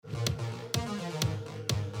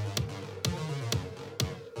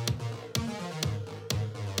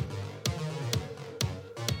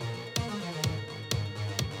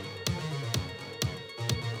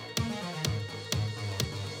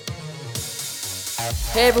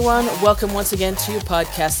Hey everyone, welcome once again to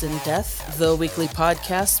Podcast in Death, the weekly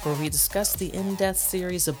podcast where we discuss the in-depth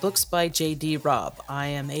series of books by J.D. Robb. I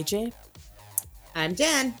am AJ. I'm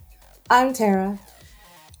Jen. I'm Tara.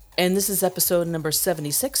 And this is episode number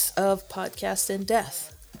 76 of Podcast in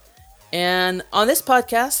Death. And on this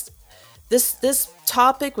podcast, this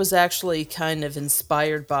topic was actually kind of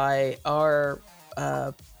inspired by our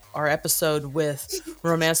episode with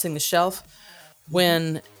Romancing the Shelf,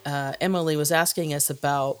 when Emily was asking us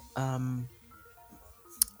about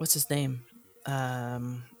what's his name,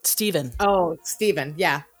 Stephen. Oh, Stephen,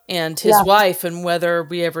 yeah, and his wife, and whether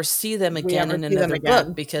we ever see them again in another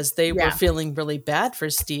book, because they were feeling really bad for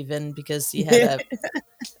Stephen because he had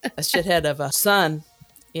a shithead of a son,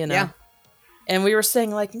 you know. Yeah. And we were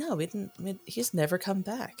saying like, no, he's never come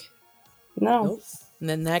back. No. Nope. And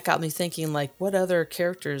then that got me thinking, like, what other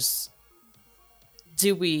characters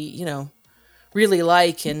do we, really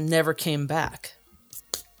like and never came back?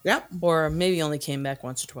 Yep. Or maybe only came back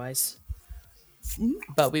once or twice.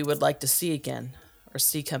 Mm-hmm. But we would like to see again, or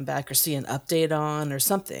see come back, or see an update on, or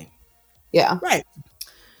something. Yeah. Right.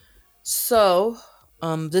 So,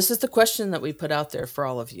 this is the question that we put out there for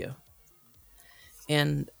all of you.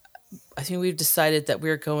 And I think we've decided that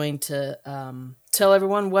we're going to tell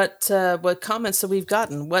everyone what comments that we've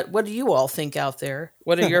gotten. What do you all think out there?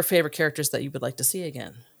 What are your favorite characters that you would like to see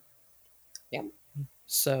again? Yeah.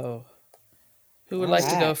 So, who would like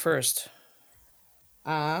to go first?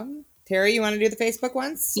 Terry, you want to do the Facebook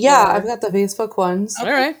ones? Yeah, I've got the Facebook ones. Okay.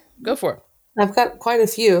 All right, go for it. I've got quite a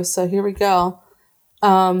few, so here we go.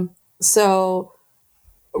 So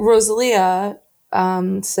Rosalia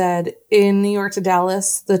said, in New York to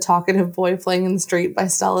Dallas, the talkative boy playing in the street by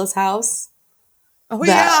Stella's house. Oh,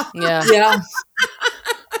 yeah. Yeah.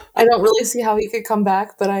 I don't really see how he could come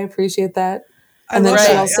back, but I appreciate that. And then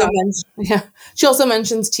she also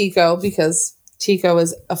mentions Tico, because Tico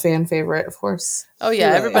is a fan favorite, of course. Oh, yeah.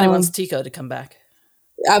 Everybody wants Tico to come back.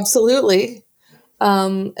 Absolutely.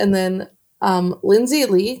 And then Lindsay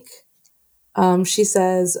Leak, she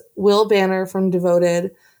says, Will Banner from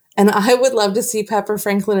Devoted. And I would love to see Pepper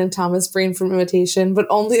Franklin and Thomas Breen from Imitation, but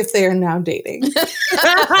only if they are now dating.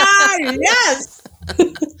 Yes.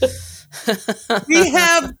 we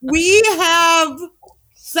have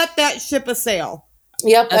set that ship a sail.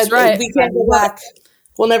 Yep, that's right. We can't go back.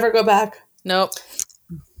 We'll never go back. Nope.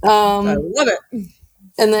 I love it.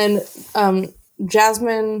 And then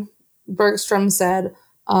Jasmine Bergstrom said,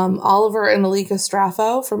 Oliver and Alika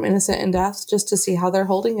Straffo from Innocent in Death, just to see how they're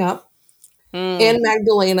holding up. And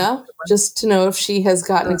Magdalena, just to know if she has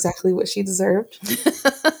gotten exactly what she deserved.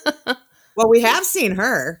 Well, we have seen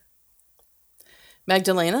her.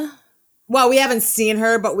 Magdalena? Well, we haven't seen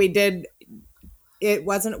her, but we did. It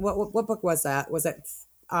wasn't, what book was that? Was it?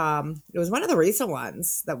 It was one of the recent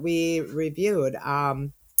ones that we reviewed. I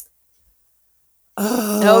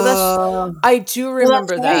do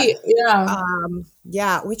remember that. Right. Yeah.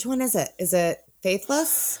 Yeah. Which one is it? Is it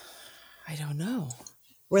Faithless? I don't know.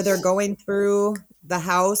 Where they're going through the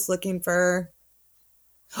house looking for.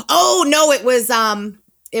 Oh no! It was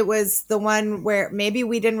the one where maybe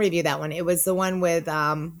we didn't review that one. It was the one with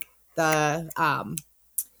the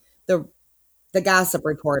gossip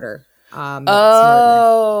reporter. And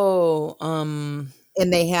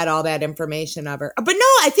they had all that information of her. But no,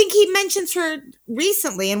 I think he mentions her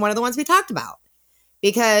recently in one of the ones we talked about,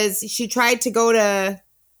 because she tried to go to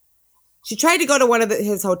one of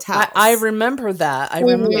his hotels. I remember that. I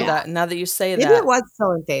remember that. Now that you say maybe that, it was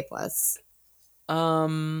still in Faithless.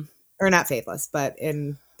 Or not Faithless, but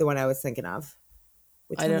in the one I was thinking of.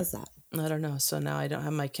 Which one is that? I don't know. So now I don't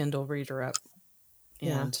have my Kindle reader up.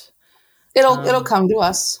 And it'll come to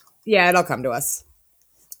us. Yeah, it'll come to us.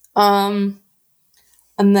 And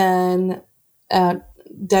then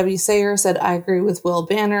Debbie Sayer said, I agree with Will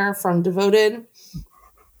Banner from Devoted.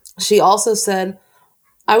 She also said,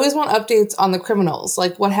 I always want updates on the criminals,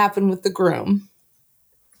 like what happened with the groom.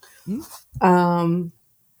 I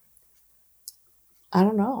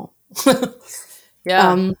don't know.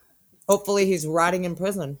 Yeah. Hopefully he's rotting in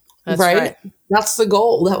prison. That's right. That's the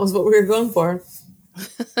goal. That was what we were going for.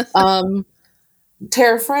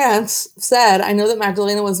 Tara France said, I know that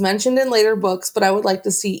Magdalena was mentioned in later books, but I would like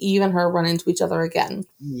to see Eve and her run into each other again.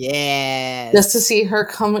 Yes. Just to see her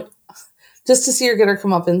get her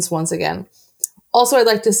comeuppance once again. Also, I'd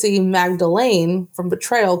like to see Magdalene from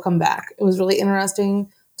Betrayal come back. It was really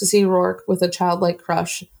interesting to see Rourke with a childlike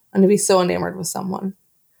crush and to be so enamored with someone.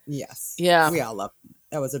 Yes. Yeah. We all loved it.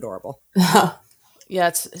 That was adorable. Yeah,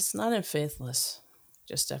 it's not in Faithless.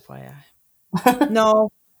 Just FYI.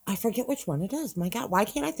 No. I forget which one it is. My God, why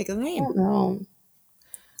can't I think of the name? I don't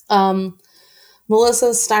know.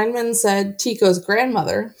 Melissa Steinman said Tico's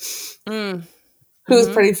grandmother, Mm. who's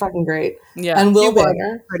Mhm. pretty fucking great. Yeah. And Will He was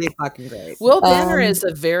Banner. pretty fucking great. Will Banner is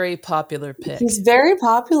a very popular pick. He's very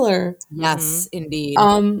popular. Yes, indeed.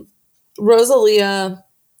 Rosalia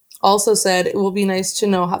also said it will be nice to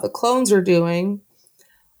know how the clones are doing.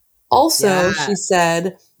 Also, Yes. she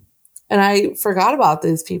said, and I forgot about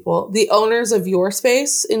these people, the owners of Your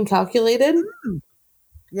Space Incalculated.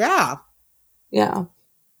 Yeah. Yeah.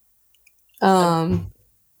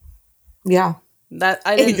 Yeah. That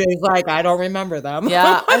I didn't. AJ's like, I don't remember them.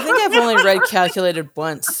 Yeah, I think I've only read Calculated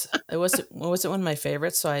once. It was one of my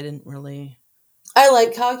favorites, so I didn't really. I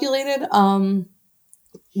like Calculated.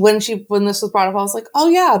 When this was brought up, I was like, oh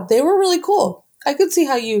yeah, they were really cool. I could see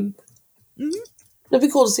how you. It'd be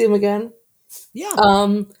cool to see them again.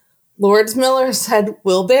 Yeah. Lords Miller said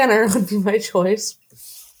Will Banner would be my choice.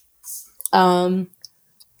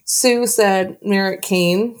 Sue said Merritt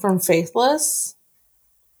Kane from Faithless.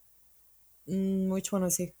 Which one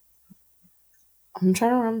was he? I'm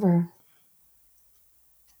trying to remember.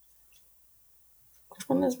 Which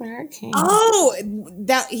one is Merritt Kane? Oh,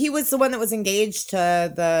 that he was the one that was engaged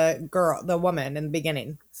to the woman in the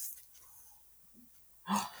beginning.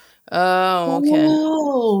 Oh, okay.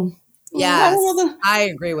 Oh, Yes, I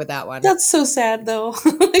agree with that one. That's so sad, though.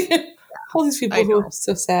 All these people who are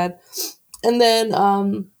so sad. And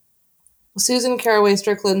then Susan Caraway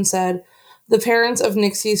Strickland said, the parents of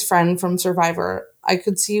Nixie's friend from Survivor. I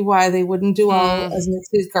could see why they wouldn't do well as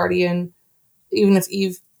Nixie's guardian, even if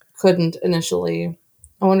Eve couldn't initially.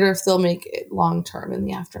 I wonder if they'll make it long term in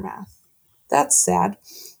the aftermath. That's sad.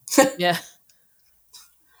 Yeah.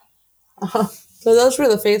 So those were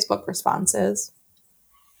the Facebook responses.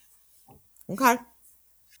 Okay.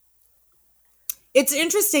 It's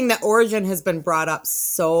interesting that Origin has been brought up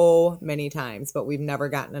so many times, but we've never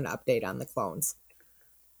gotten an update on the clones.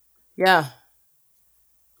 Yeah.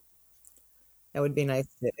 It would be nice.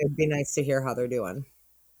 It would be nice to hear how they're doing.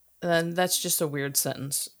 And that's just a weird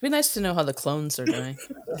sentence. It'd be nice to know how the clones are doing.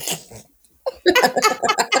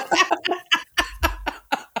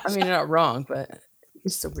 I mean, you're not wrong, but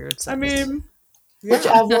it's a weird sentence. Which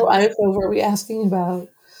IFO were we asking about?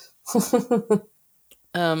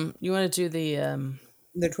 You want to do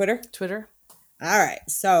the Twitter? Twitter? All right.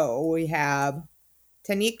 So we have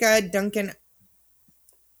Tanika Duncan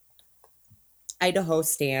Idaho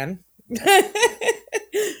Stan.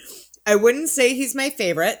 I wouldn't say he's my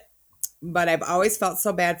favorite, but I've always felt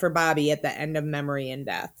so bad for Bobby at the end of Memory and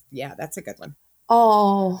Death. Yeah, that's a good one.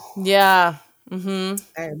 Oh. Yeah. Mm-hmm.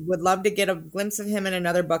 I would love to get a glimpse of him in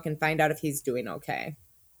another book and find out if he's doing okay.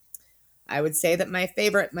 I would say that my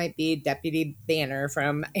favorite might be Deputy Banner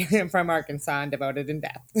from Arkansas and Devoted in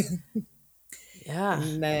Death. Yeah.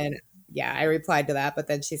 And then, I replied to that, but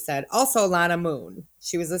then she said, also Lana Moon.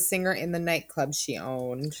 She was a singer in the nightclub she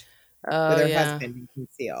owned with her husband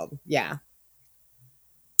concealed. Yeah.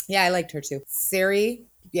 Yeah, I liked her too. Siri,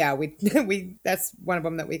 we that's one of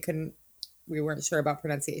them that we weren't sure about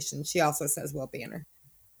pronunciation. She also says Will Banner.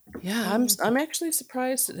 Yeah, I'm actually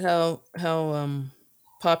surprised at how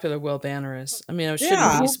popular Will Banner is. I mean, I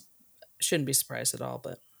shouldn't be surprised at all,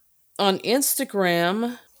 but on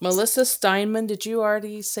Instagram, Melissa Steinman, did you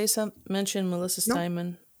already mention Melissa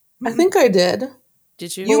Steinman? I think I did.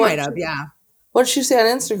 Did you? You might have, yeah. What did she say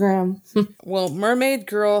on Instagram? Well, Mermaid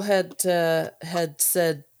Girl had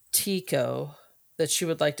said Tico, that she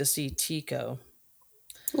would like to see Tico.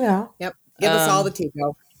 Yeah. Yep. Give us all the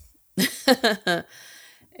Tico.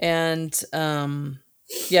 And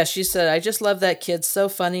she said, I just love that kid, so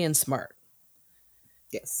funny and smart.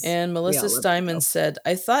 Yes. And Melissa Steinman said,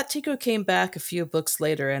 I thought Tico came back a few books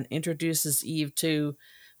later and introduces Eve to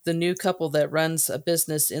the new couple that runs a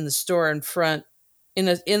business in the storefront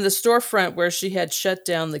where she had shut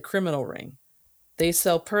down the criminal ring. They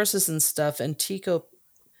sell purses and stuff, and Tico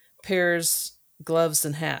pairs gloves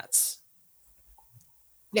and hats.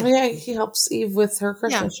 Yeah, he helps Eve with her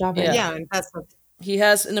Christmas shopping. Yeah, and that's what he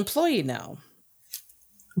has an employee now.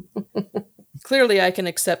 Clearly, I can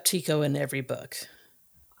accept Tico in every book.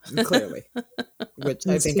 Clearly, which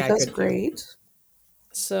I think Tico's I could. Great.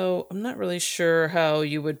 So I'm not really sure how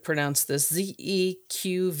you would pronounce this.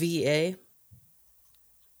 Zeqva.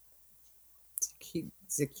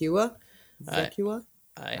 Zekua? Zekua?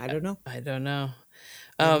 I don't know. I don't know.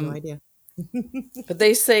 I have no idea. But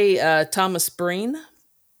they say Thomas Breen.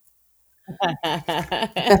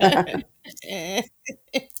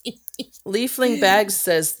 Leafling Bags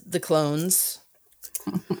says the clones.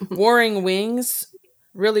 Warring Wings.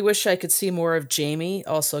 Really wish I could see more of Jamie.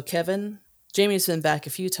 Also Kevin. Jamie's been back a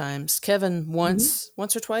few times. Kevin once or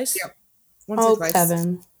twice. Yep. Once or twice.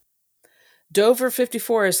 Kevin.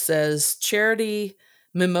 Dover54 says Charity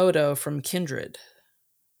Mimoto from Kindred.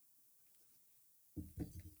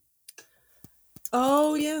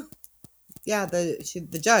 Oh yeah, yeah.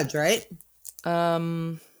 The judge, right?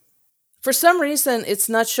 For some reason, it's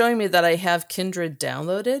not showing me that I have Kindred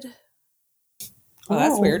downloaded. Oh,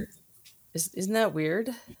 that's weird. Isn't that weird?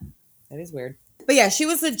 That is weird. But yeah, she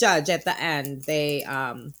was the judge at the end. They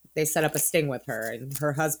set up a sting with her, and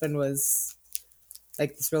her husband was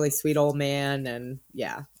like this really sweet old man, and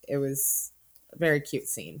yeah, it was a very cute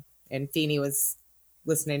scene. And Feeney was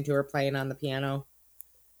listening to her playing on the piano.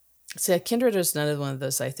 See, Kindred is another one of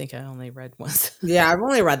those I think I only read once. Yeah, I've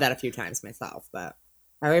only read that a few times myself, but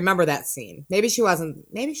I remember that scene. Maybe she wasn't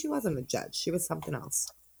a judge. She was something else.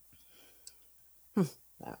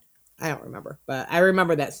 I don't remember, but I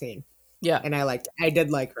remember that scene. Yeah. And I did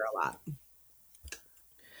like her a lot.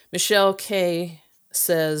 Michelle K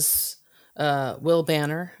says Will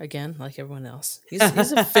Banner again, like everyone else. He's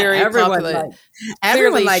a very popular.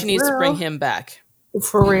 Clearly, she needs to bring him back.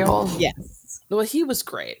 For real. Yes. Well, he was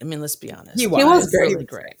great. I mean, let's be honest. He was really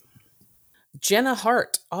great. Jenna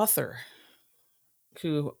Hart, author,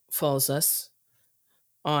 who follows us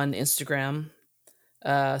on Instagram,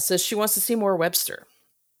 says she wants to see more Webster.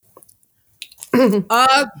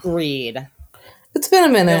 Agreed. It's been a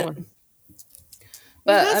minute.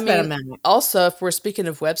 But I mean, also, if we're speaking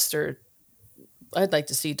of Webster, I'd like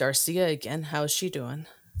to see Darcia again. How's she doing?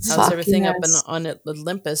 How's everything up on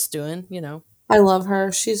Olympus doing? You know, I love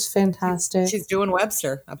her. She's fantastic. She's doing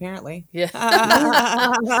Webster, apparently. Yeah.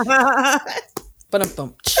 But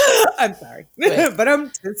I'm sorry. But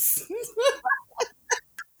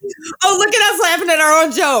oh, look at us laughing at our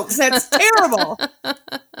own jokes. That's terrible.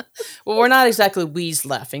 Well, we're not exactly wheeze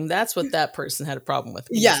laughing. That's what that person had a problem with.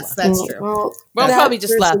 Yes, that's true. Well, we're probably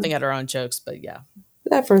just laughing at our own jokes, but yeah.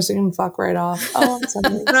 That person can fuck right off. Oh, I'm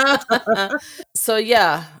sorry. So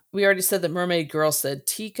yeah, we already said that Mermaid Girl said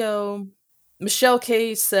Tico. Michelle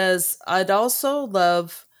K says, I'd also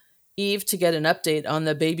love Eve to get an update on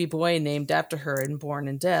the baby boy named after her in Born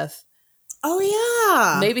in Death. Oh,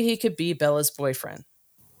 yeah. Maybe he could be Bella's boyfriend.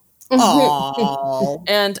 Oh.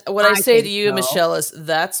 And what I say to you, Michelle, is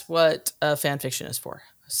that's what fan fiction is for.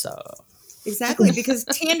 So exactly, because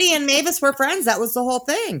Tandy and Mavis were friends. That was the whole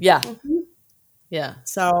thing. Yeah. Yeah.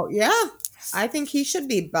 So, yeah, I think he should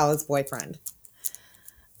be Bella's boyfriend.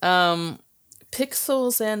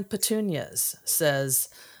 Pixels and Petunias says,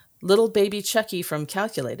 little baby Chucky from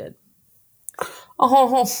Calculated.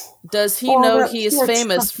 Oh. Does he know he is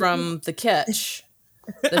famous Chucky from The Catch?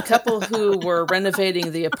 The couple who were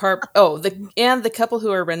renovating the apartment. The couple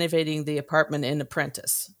who are renovating the apartment in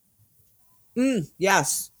Apprentice.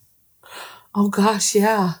 Yes. Oh gosh,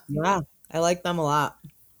 yeah. Yeah, I like them a lot.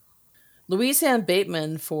 Louise Ann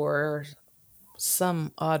Bateman, for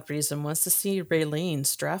some odd reason, wants to see Raylene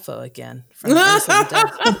Straffo again from Death.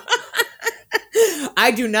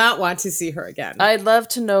 I do not want to see her again. I'd love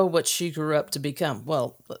to know what she grew up to become.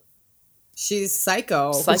 Well, she's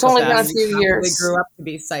psycho. It's only been a few years. They grew up to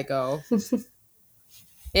be psycho.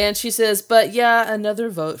 And she says, but yeah, another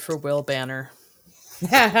vote for Will Banner.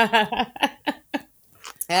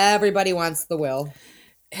 Everybody wants the Will.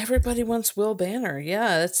 Everybody wants Will Banner.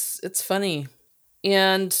 Yeah, it's funny.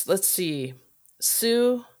 And let's see.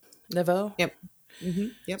 Sue Nevo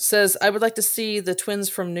says, I would like to see the twins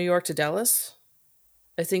from New York to Dallas.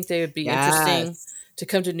 I think they would be interesting to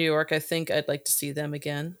come to New York. I think I'd like to see them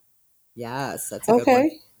again. Yes, that's a good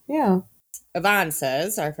one. Yeah. Yvonne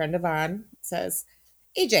says, our friend Yvonne says,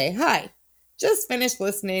 AJ, hi. Just finished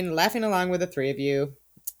listening, laughing along with the three of you.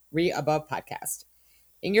 Above podcast.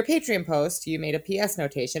 In your Patreon post, you made a PS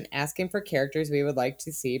notation asking for characters we would like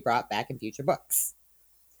to see brought back in future books.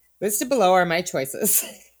 Listed below are my choices.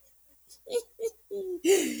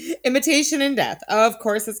 Imitation in Death. Of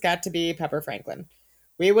course, it's got to be Pepper Franklin.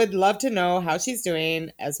 We would love to know how she's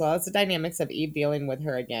doing, as well as the dynamics of Eve dealing with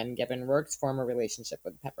her again, given Rourke's former relationship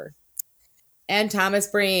with Pepper. And Thomas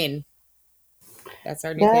Breen. That's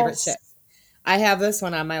our new favorite ship. I have this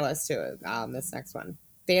one on my list too. This next one.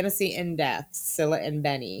 Fantasy in Death. Scylla and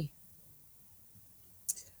Benny.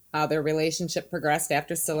 Their relationship progressed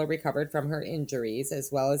after Scylla recovered from her injuries,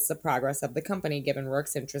 as well as the progress of the company, given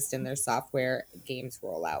Rourke's interest in their software games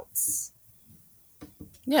rollouts.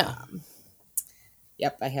 Yeah.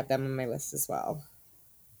 Yep, I have them on my list as well.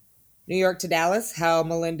 New York to Dallas, how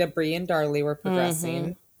Melinda, Bree, and Darley were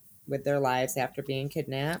progressing with their lives after being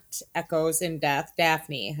kidnapped. Echoes in Death,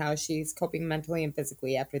 Daphne, how she's coping mentally and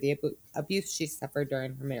physically after the abuse she suffered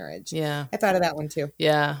during her marriage. Yeah. I thought of that one too.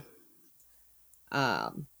 Yeah.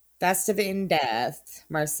 Festive in Death,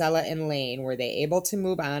 Marcella and Lane, were they able to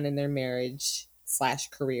move on in their marriage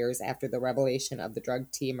 /careers after the revelation of the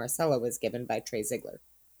drug tea Marcella was given by Trey Ziegler.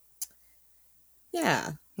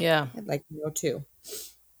 Yeah, Yeah. I'd like to know too.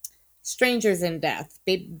 Strangers in Death,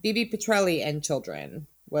 Bibi Petrelli and Children.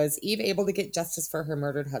 Was Eve able to get justice for her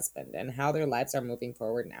murdered husband, and how their lives are moving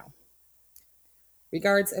forward now?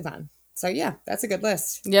 Regards, Yvonne. So yeah, that's a good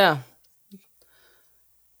list. Yeah.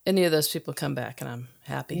 Any of those people come back and I'm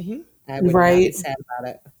happy. I would not be sad about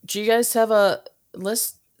it. Do you guys have a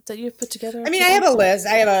list that you've put together? I mean, I have a list.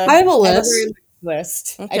 I have a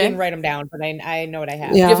list. Okay. I didn't write them down, but I know what I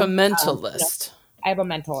have. You have a mental list. I have a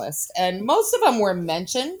mental list, and most of them were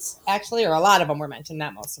mentioned, actually, or a lot of them were mentioned,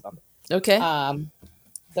 not most of them. Okay.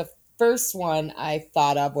 The first one I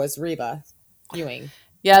thought of was Reba Ewing.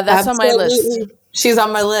 Yeah, that's on my list. She's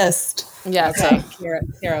on my list. Yeah. Okay,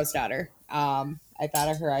 Caro's daughter. I thought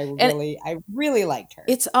of her. I really liked her.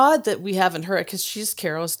 It's odd that we haven't heard because she's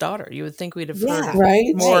Carol's daughter. You would think we'd have heard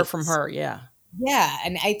more from her. Yeah. Yeah,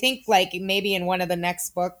 and I think like maybe in one of the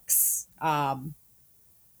next books,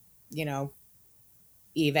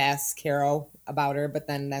 Eve asks Carol about her, but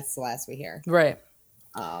then that's the last we hear. Right.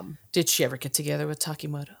 Did she ever get together with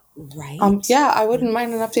Takimoto? Right. Yeah, I wouldn't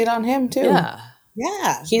mind an update on him too. Yeah.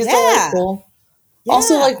 Yeah. He's delightful. Yeah.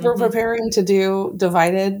 Also, like, we're preparing to do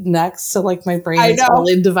Divided next, so like my brain is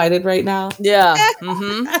totally divided right now. Yeah.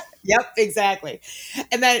 Yep, exactly.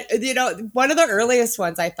 And then, one of the earliest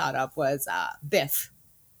ones I thought of was Biff.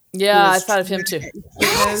 Yeah, I thought of him too.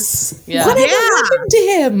 Yes. Yeah. Whatever happened to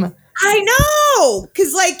him? I know,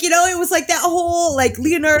 because it was like that whole like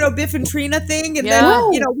Leonardo, Biff, and Trina thing, and then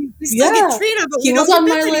we still get Trina, but he was on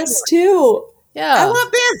my list too. Yeah, I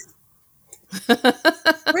want Biff.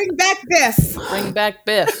 Bring back Biff. Bring back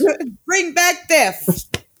Biff. Bring back Biff.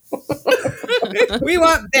 We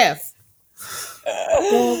want Biff.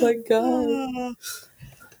 Oh my god!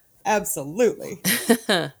 Absolutely.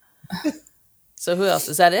 So who else?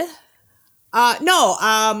 Is that it?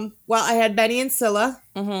 No. Well, I had Benny and Scylla.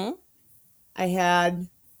 Mm-hmm. I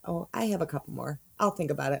have a couple more. I'll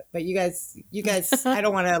think about it. But you guys, I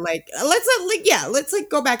don't want to let's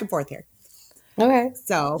go back and forth here. Okay.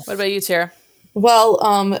 So, what about you, Tara? Well,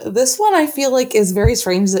 this one I feel like is very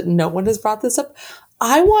strange that no one has brought this up.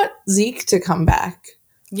 I want Zeke to come back.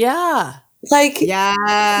 Yeah. Like,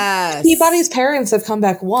 yes. Peabody's parents have come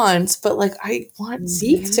back once, but like, I want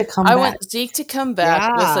Zeke to come back. I want Zeke to come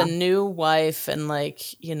back with a new wife and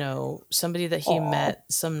somebody that he met,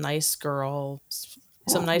 some nice girl,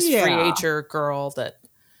 some nice free-ager girl that,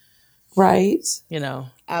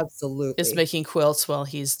 absolutely is making quilts while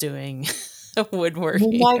he's doing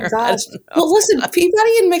woodworking. Oh my gosh. Well, listen,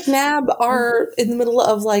 Peabody and McNabb are in the middle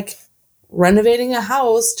of like renovating a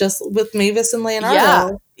house just with Mavis and Leonardo. Yeah,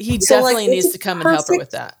 he definitely needs to come and help her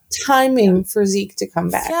with that. Timing for Zeke to come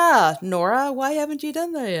back. Yeah, Nora, why haven't you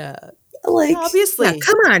done that yet? Like, obviously. Yeah,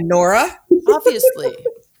 come on, Nora. Obviously.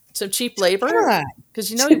 So cheap labor? Because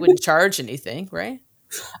he wouldn't charge anything, right?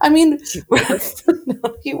 I mean,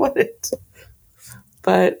 no, he wouldn't.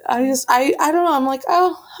 But I don't know. I'm like,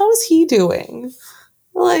 oh, how is he doing?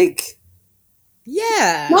 Like,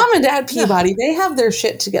 yeah. Mom and Dad Peabody, they have their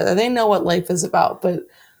shit together. They know what life is about. But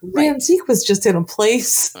man, Zeke was just in a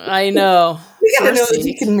place. I know. We gotta know that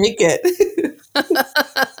he can make it.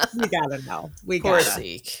 We gotta know. Poor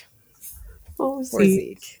Zeke. Poor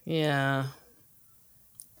Zeke. Yeah.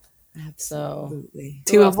 Absolutely.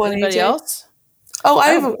 So, anybody else? Oh,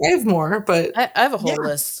 I have more, but I have a whole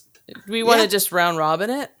list. Do we want to just round robin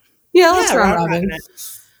it? Yeah, let's round robin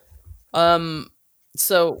it.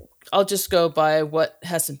 So I'll just go by what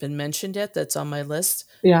hasn't been mentioned yet. That's on my list.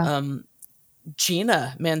 Yeah.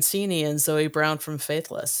 Gina Mancini and Zoe Brown from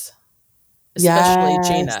Faithless, especially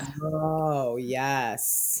Gina. Oh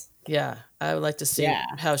yes. Yeah, I would like to see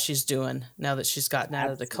how she's doing now that she's gotten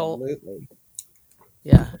out of the cult. Absolutely.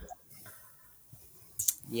 Yeah.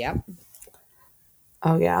 Yep.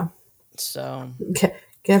 Oh yeah. So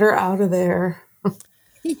get her out of there.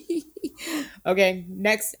 Okay,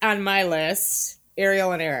 next on my list,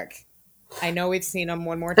 Ariel and Eric. I know we've seen them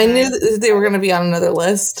one more time. I knew they were going to be on another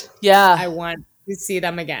list. Yeah. I want to see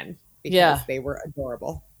them again because they were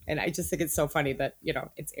adorable. And I just think it's so funny that,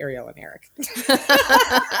 it's Ariel and Eric.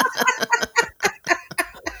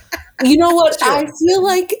 You know what? I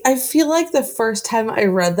feel like the first time I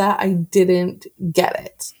read that, I didn't get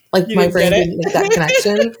it. Like my brain didn't make that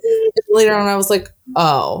connection. Later on, I was like,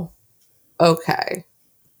 oh, okay.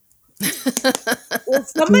 Well,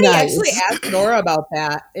 somebody actually asked Nora about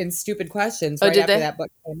that in Stupid Questions right after that book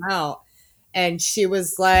came out. And she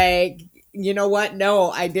was like, you know what? No,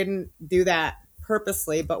 I didn't do that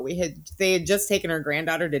purposely, but they had just taken her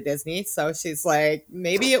granddaughter to Disney. So she's like,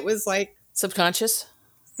 maybe it was like subconscious.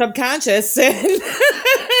 subconscious. And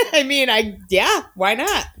I mean, why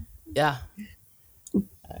not? Yeah.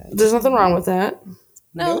 There's nothing wrong with that.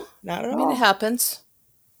 No, Nope, not at I mean, all. it happens.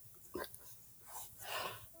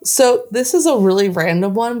 So this is a really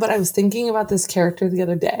random one, but I was thinking about this character the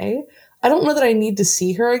other day. I don't know that I need to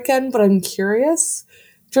see her again, but I'm curious.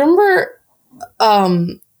 Do you remember,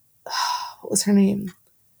 what was her name?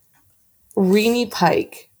 Renee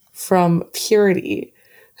Pike from Purity,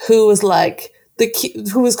 who was like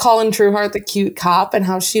who was calling Trueheart the cute cop, and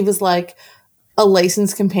how she was like a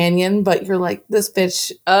licensed companion, but you're like, this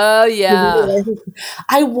bitch. Oh, yeah.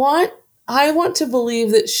 I want to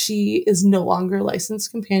believe that she is no longer a licensed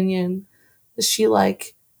companion. That she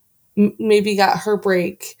like maybe got her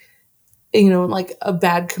break, you know, in like a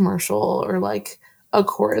bad commercial or like a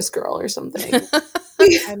chorus girl or something.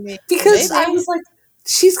 I mean, Because maybe. I was like,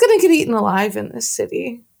 she's gonna get eaten alive in this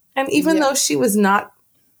city. And even though she was not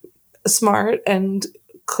smart and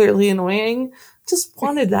clearly annoying, just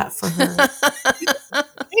wanted that for her.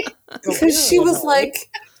 Because she was like,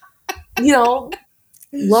 you know,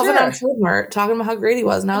 loving on Trueheart, talking about how great he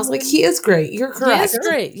was. And I was like, he is great. You're correct. He is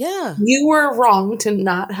great, yeah. You were wrong to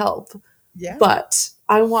not help. Yeah. But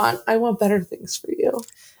I want better things for you.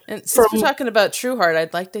 And since we're talking about Trueheart,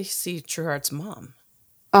 I'd like to see Trueheart's mom.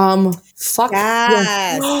 Fuck.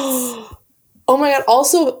 Yes. Oh my god.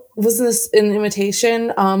 Also, wasn't this an imitation?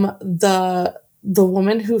 The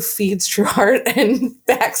woman who feeds Trueheart and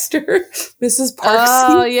Baxter, Mrs. Parksy.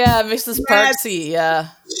 Oh yeah, Mrs. Parksy, yeah.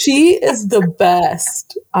 She is the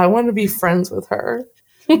best. I want to be friends with her.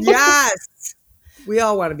 Yes. We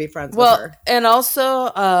all want to be friends with her. And also,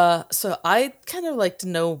 so I kind of like to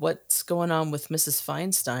know what's going on with Mrs.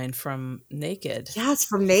 Feinstein from Naked. Yes,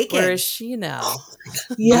 from Naked. Where is she now?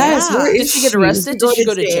 Yes, Yeah. where Did is she get arrested? Did she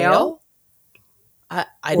go to jail? I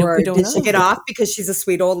Or don't did know. she get off because she's a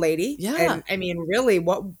sweet old lady? Yeah. And I mean, really,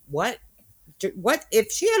 what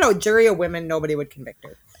if she had a jury of women, nobody would convict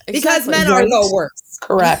her. Because Exactly. men are the worst.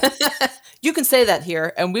 Correct. You can say that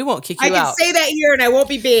here, and we won't kick you I can out. say that here and I won't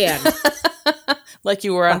be banned. Like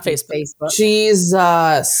you were on Fucking Facebook.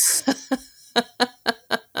 Jesus.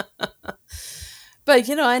 But,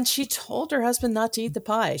 you know, and she told her husband not to eat the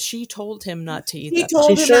pie. She told him not to eat He that told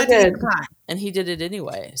She him sure not to eat did. the pie. and he did it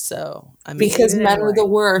anyway. So, I mean, Because did it men were right. the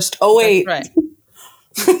worst. Oh wait. right.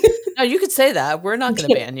 No, you could say that. We're not going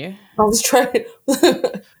to ban you. I was trying.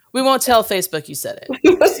 We won't tell Facebook you said it.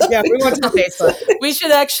 Yeah, we won't tell Facebook. We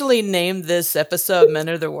should actually name this episode Men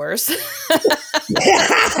Are the Worst.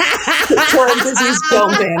 Parentheses,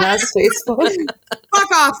 don't ban us, Facebook.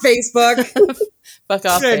 Fuck off, Facebook. Fuck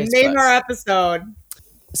off, Should Facebook. name our episode.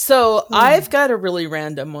 So I've got a really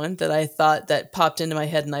random one that I thought that popped into my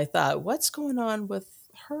head, and I thought, what's going on with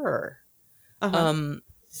her? Uh-huh.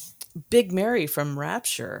 Big Mary from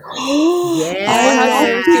Rapture.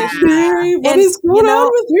 Yeah. Mary, what And, is going on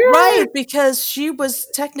with her? Right, because she was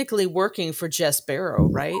technically working for Jess Barrow,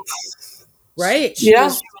 right? Right. She Yeah.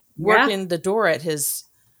 was working the door at his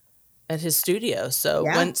studio. So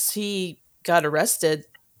Yeah. once he got arrested,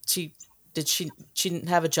 she didn't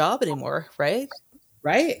have a job anymore, right?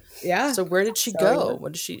 Right. Yeah. So where did she So, go? yeah.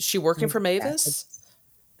 What is she working for Mavis?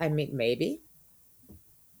 I mean, maybe.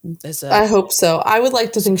 As I a hope so. I would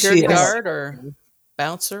like to think she security is. guard or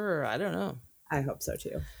bouncer, or I don't know. I hope so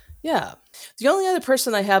too. Yeah. The only other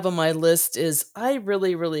person I have on my list is I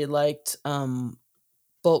really, really liked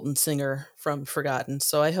Bolton Singer from Forgotten.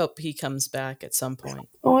 So I hope he comes back at some point.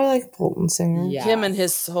 Oh, I like Bolton Singer. Yeah. Him and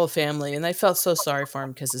his whole family. And I felt so sorry for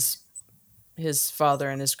him because his father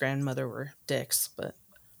and his grandmother were dicks. But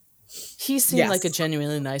he seemed like a Yes.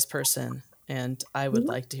 genuinely nice person. And I would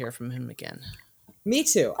like to hear from him again. Me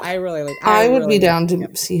too. I really like. I would really be down like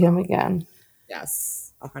him. to see him again.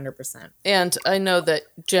 Yes, 100%. And I know that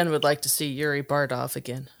Jen would like to see Yuri Bardov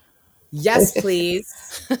again. Yes, please.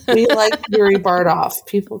 We like Yuri Bardov.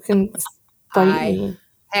 People can bite I me.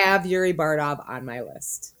 have Yuri Bardov on my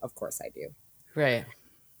list. Of course, I do. Right.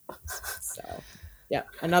 So, yeah.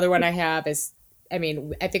 Another one I have is. I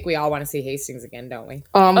mean, I think we all want to see Hastings again, don't we? We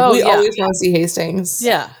yeah. always want to see Hastings.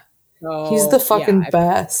 Yeah. So, He's the fucking yeah,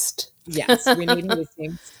 best. yes, we need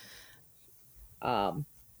Hastings.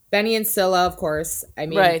 Benny and Scylla, of course. I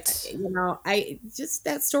mean, Right. you know,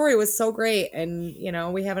 that story was so great, and you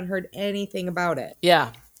know, we haven't heard anything about it,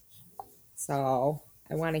 Yeah. so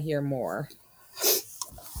I want to hear more.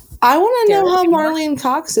 I want to know Garrett, how you want- Marlene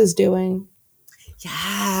Cox is doing.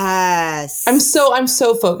 Yes, I'm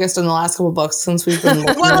so focused on the last couple books since we've been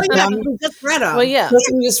looking Well, at yeah, them. we just read them. Well, yeah.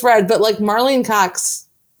 That's what we just read, but like Marlene Cox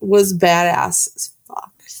was badass as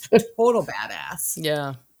fuck. Total badass.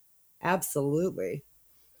 Yeah. Absolutely.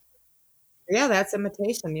 Yeah, that's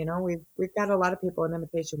Imitation. You know, we've got a lot of people in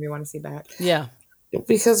Imitation we want to see back. Yeah.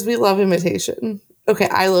 Because we love Imitation. Okay,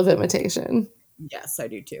 I love Imitation. Yes, I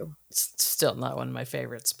do too. It's still not one of my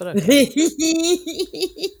favorites, but okay.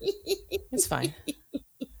 It's fine.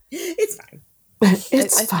 It's fine.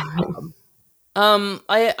 It's I fine.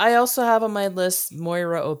 I also have on my list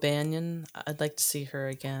Moira O'Banion. I'd like to see her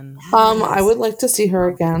again. I would like to see her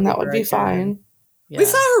again. That would be fine. Yeah. We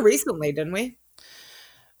saw her recently, didn't we?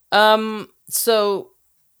 So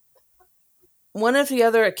one of the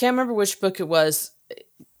other, I can't remember which book it was.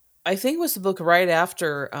 I think it was the book right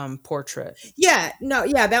after Portrait. Yeah, no,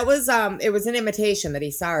 yeah, that was it was an Imitation that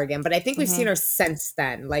he saw her again, but I think we've seen her since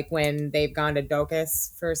then, like when they've gone to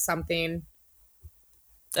Docus for something.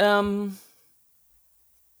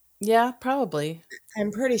 Yeah, probably.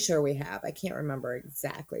 I'm pretty sure we have. I can't remember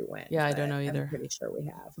exactly when. Yeah, I but don't know either. I'm pretty sure we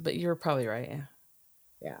have. But you're probably right. Yeah.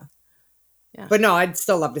 Yeah. Yeah. But no, I'd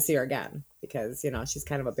still love to see her again because, you know, she's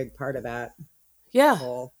kind of a big part of that Yeah.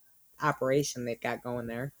 whole operation they've got going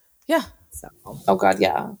there. Yeah. So, Oh God,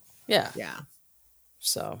 yeah. Yeah. yeah.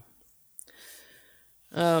 So,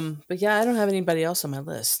 but yeah, I don't have anybody else on my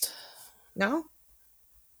list. No?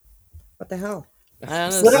 What the hell? I don't know.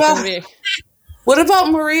 What this is about- gonna be- What about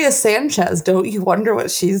Maria Sanchez? Don't you wonder what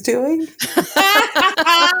she's doing? Because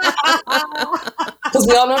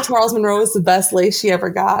we all know Charles Monroe is the best lace she ever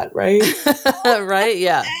got, right? Right?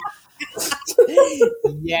 Yeah.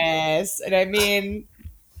 Yes. And I mean,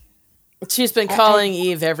 She's been calling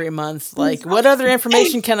Eve every month. Like, what other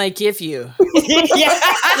information can I give you? yeah.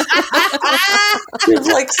 She's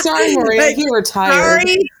like, sorry, Maria, Like, he retired.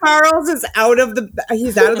 Sorry, Charles is out of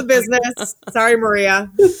the business. Sorry,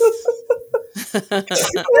 Maria.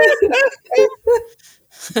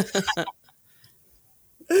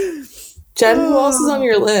 Jen, who else is on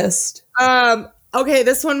your list? Okay,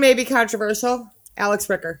 this one may be controversial. Alex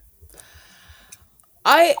Ricker.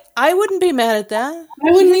 I wouldn't be mad at that.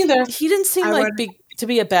 I wouldn't either. He didn't seem I like would- to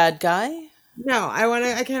be a bad guy. No,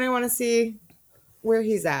 I kind of want to see where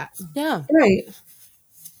he's at. Yeah. Right.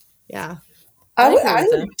 Yeah. I agree would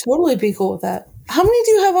with that. totally be cool with that. How many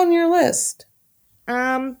do you have on your list?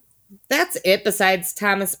 That's it besides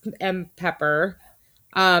Thomas M. Pepper.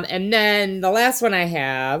 And then the last one I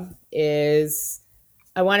have is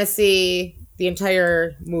I want to see the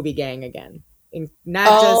entire movie gang again.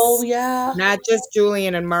 Not just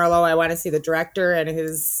Julian and Marlo. I want to see the director and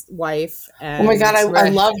his wife. And Oh my God, I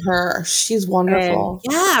Right. love her. She's wonderful.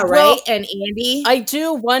 yeah, right. Well, and Andy. I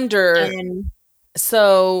do wonder. and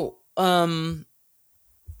So,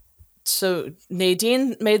 so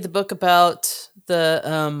Nadine made the book about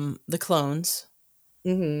the clones,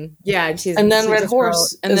 yeah, and And then she Red just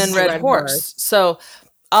Horse. and then Is Red, Red Horse. Horse. So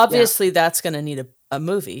obviously that's going to need a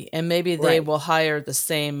movie, and maybe they Right. will hire the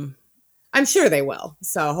same. I'm sure they will.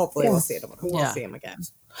 So hopefully Yeah. we'll see them. We'll Yeah. see him again.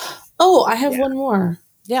 Oh, I have Yeah. one more.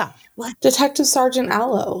 Yeah. Detective Sergeant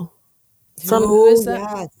Allo from Who is that?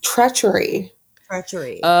 Yes, Treachery.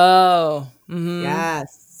 treachery. Oh. Mhm.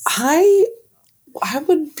 Yes. I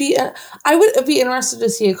would be interested to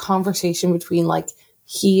see a conversation between like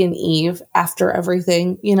he and Eve after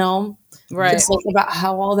everything, you know, Right. just like about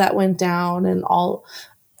how all that went down and all.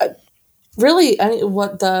 Really,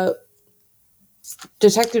 what the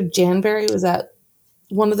Detective Janbury was that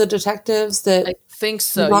one of the detectives that I think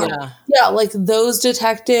so. Not- Yeah. yeah, like those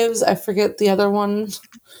detectives. I forget the other one's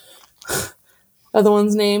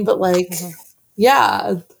name, but like,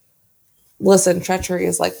 yeah. Listen, Treachery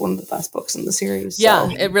is like one of the best books in the series. so- Yeah.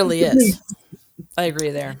 It really is. I agree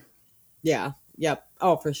there. Yeah. Yep.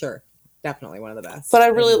 Oh, for sure. Definitely one of the best. But I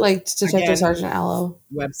really liked Detective Again- Sergeant Allo.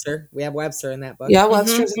 Webster. We have Webster in that book. Yeah,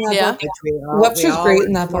 Webster's in that Yeah. book. Which we Webster's all great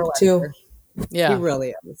in that adore book too. Webster. Yeah. He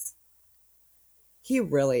really is. He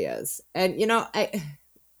really is. And you know,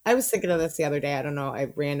 I was thinking of this the other day. I don't know.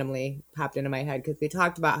 I randomly popped into my head because we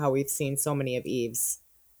talked about how we've seen so many of Eve's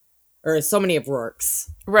or so many of Rourke's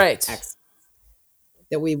Right. ex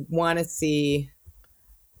that we want to see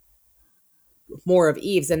more of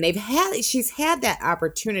Eve's, and she's had that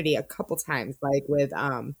opportunity a couple times, like with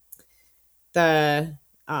the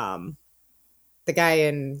guy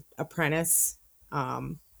in Apprentice,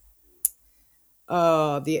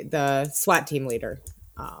 the SWAT team leader.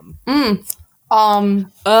 Oh.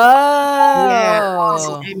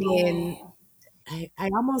 Yeah, I mean, I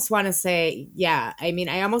almost want to say, yeah. I mean,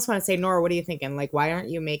 I almost want to say, Nora, what are you thinking? Like, why aren't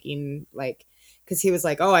you making like? Because he was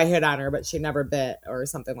like, oh, I hit on her, but she never bit, or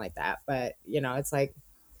something like that. But you know, it's like,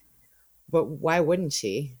 but why wouldn't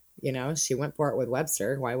she? You know, she went for it with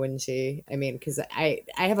Webster. Why wouldn't she? I mean, because I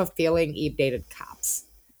have a feeling Eve dated cops,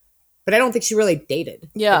 but I don't think she really dated.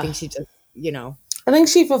 Yeah. I think she just, you know. I think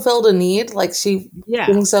she fulfilled a need. Like she Yeah.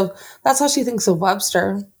 thinks of, that's how she thinks of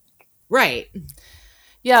Webster. Right.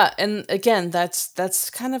 Yeah, and again, that's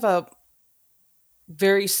kind of a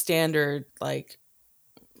very standard like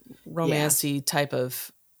romancy type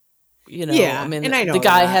of, Yeah, I mean, and I know the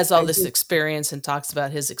guy that. has all I this just- experience and talks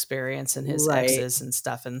about his experience and his Right. exes and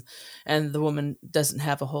stuff, and the woman doesn't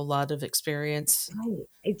have a whole lot of experience. Right.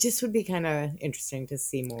 It just would be kind of interesting to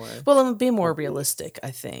see more. Well, it would be more realistic,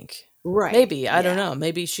 I think. Right. Maybe, I don't yeah. know.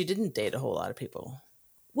 Maybe she didn't date a whole lot of people.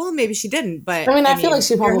 Well, maybe she didn't, but I mean, I feel like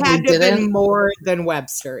she probably there had to have been didn't. more than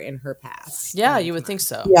Webster in her past. Yeah, I mean, you would come think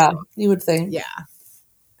on. so. Yeah, you would think. Yeah.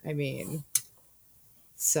 I mean,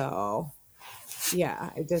 so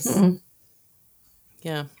yeah, I just Mm-mm.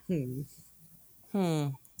 Yeah.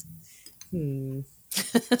 hmm.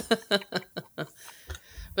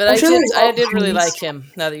 But I'm I sure did there's I all did really kinds. like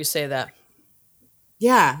him, now that you say that.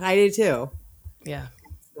 Yeah, I did too. Yeah.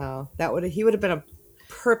 So he would have been a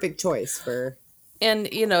perfect choice for. And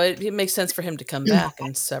it makes sense for him to come back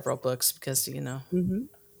in several books because Mm-hmm.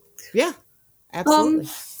 Yeah, absolutely.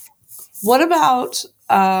 What about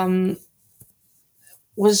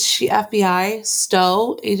was she FBI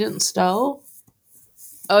Stowe, Agent Stowe?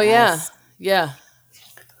 Oh Yes. yeah.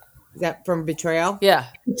 Is that from Betrayal? Yeah.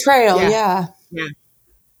 Betrayal, Yeah. yeah.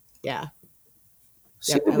 Yeah.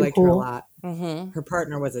 She Yep, would I be liked her a cool. lot. Mm-hmm. Her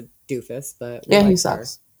partner was a doofus, but we Yeah, he liked her.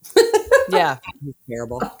 sucks. Yeah. He's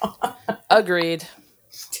terrible. Agreed.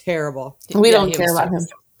 Terrible. We Yeah, don't he care was about him.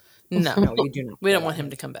 No. No, we do not. We care don't want about him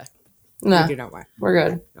to come back. No, We do not want. we're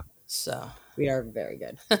good. No, So we are very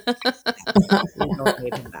good. We don't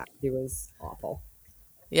need him back. He was awful.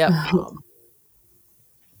 yeah.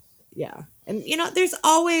 Yeah, and there's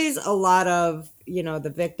always a lot of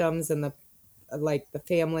the victims and the the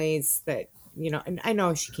families that and I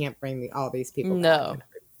know she can't bring all these people No. back,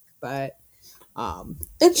 but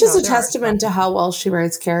It's just a there are testament to how well she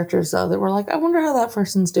writes characters, though, that we're like, I wonder how that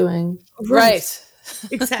person's doing. Right.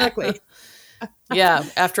 exactly. Yeah.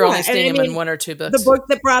 After Yeah, only and seeing I him in mean, one or two books. the book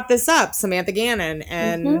that brought this up, Samantha Gannon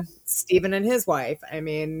and Mhm. Stephen and his wife. I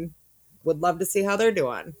mean, would love to see how they're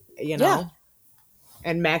doing. Yeah.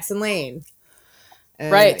 And Max and Lane,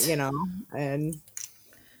 and, Right. and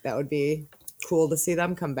that would be cool to see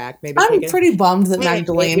them come back. Maybe I'm take pretty bummed that Maybe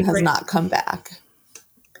Magdalene has bring- not come back.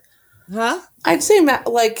 huh? I'd say,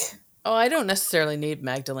 Oh, I don't necessarily need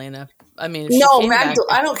Magdalena. I mean, if she no, came back-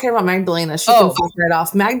 I don't care about Magdalena. She Oh. can fuck right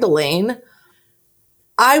off. Magdalene,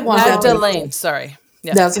 I want that. Magdalene. Sorry.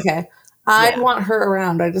 Yeah. That's okay. I Yeah. want her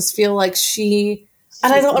around. I just feel like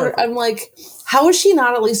and I She's don't, perfect. I'm like, how is she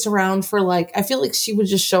not at least around for I feel like she would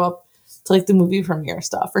just show up to the movie premiere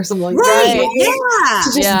stuff or something like Right? that. Yeah. To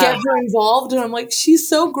just Yeah. get her involved. And I'm like, she's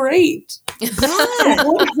so great. Yeah. I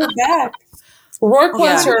want her back. Rourke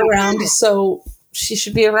wants Yeah. her around, so she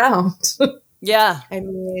should be around. Yeah. I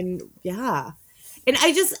mean, yeah. And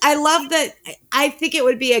I love that. I think it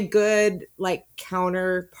would be a good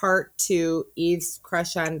counterpart to Eve's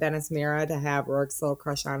crush on Dennis Mira to have Rourke's little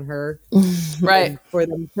crush on her. Right. And for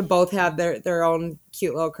them to both have their own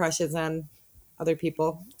cute little crushes on other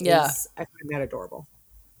people. Yeah. I find that adorable.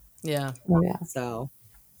 Yeah. Oh, yeah. So,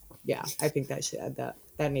 yeah, I think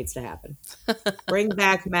that needs to happen. Bring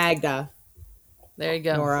back Magda, There you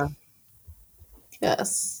go. Nora,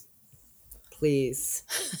 Yes. please.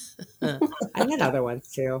 I had other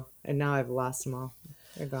ones too, and now I've lost them all.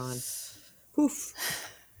 They're gone. Poof.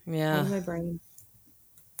 Out Yeah. of my brain.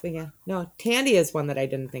 But yeah, no, Tandy is one that I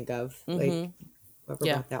didn't think of. Mhm. Whoever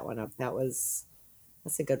Yeah. brought that one up, that's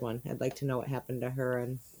a good one. I'd like to know what happened to her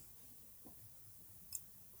and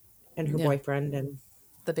her Yeah. boyfriend and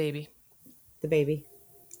The baby. the baby.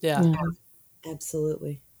 Yeah. Yeah.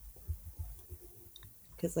 Absolutely.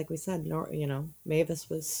 Because, like we said, Mavis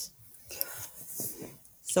was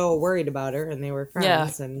so worried about her, and they were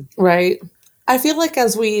friends. And Right. I feel like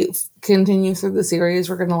as we continue through the series,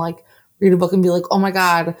 we're gonna read a book and be like, "Oh my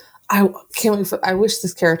god, I can't wait I wish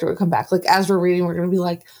this character would come back." As we're reading, we're gonna be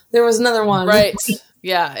like, "There was another one." Right.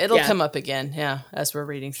 Yeah. It'll Yeah. come up again. Yeah. As we're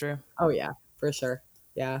reading through. oh yeah, for sure,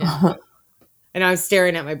 yeah. And I'm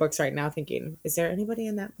staring at my books right now, thinking, "Is there anybody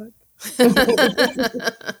in that book?"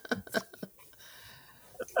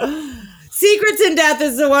 Secrets in Death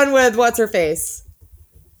is the one with what's her face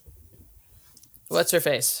What's her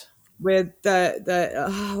face? with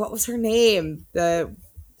the what was her name the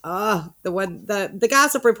one the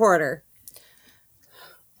gossip reporter.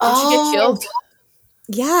 Did she get killed?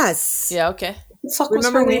 Yes. Yeah. Okay. What the fuck was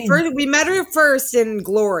Remember her we name? we met her first in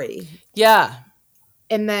Glory, Yeah.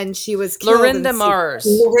 and then she was killed Lorinda in Mars.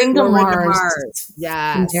 Lorinda Lorinda Mars. Mars.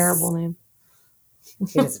 Yes. Terrible name.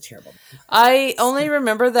 It is a terrible name. I only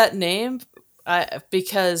remember that name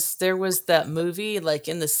Because there was that movie like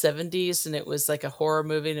in the 70s, and it was like a horror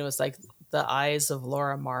movie, and it was like The Eyes of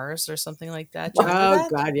Laura Mars or something like that. Do you remember Oh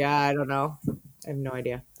that? God, yeah, I don't know. I have no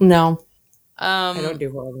idea. No. I don't Um,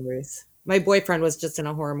 do horror movies. My boyfriend was just in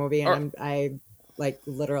a horror movie, and Or- I like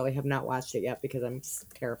literally have not watched it yet because I'm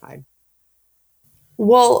terrified.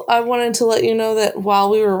 Well, I wanted to let you know that while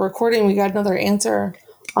we were recording, we got another answer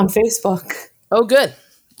on Facebook. oh, good.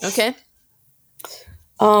 Okay.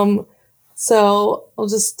 So I'll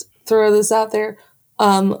just throw this out there.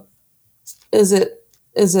 Is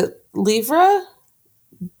it Livra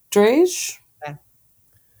Drage?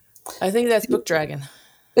 I think that's Book Dragon.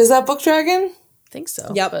 Is that Book Dragon? I think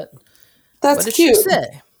so. Yep. But That's what did cute. she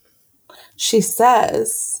say? She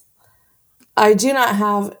says, I do not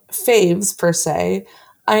have faves per se.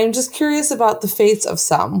 I am just curious about the fates of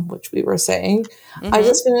some, which we were saying. I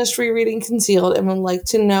just finished rereading Concealed and would like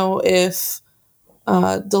to know if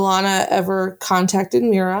Delana ever contacted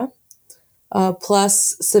Mira.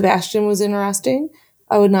 Plus, Sebastian was interesting.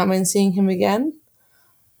 I would not mind seeing him again.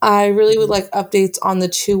 I really would like updates on the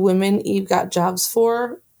two women Eve got jobs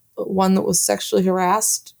for. One that was sexually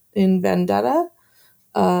harassed in Vendetta.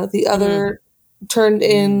 The other turned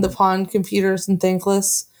in the pawn computers and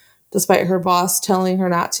Thankless, despite her boss telling her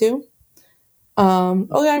not to.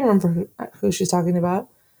 Oh yeah, I remember who she's talking about.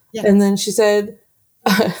 Yeah. And then she said,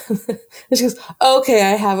 and she goes, okay,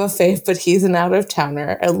 I have a fave, but he's an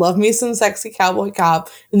out-of-towner. I love me some sexy cowboy cop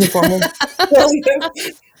in the form of William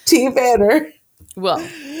T. Banner. Well,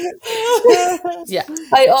 yeah.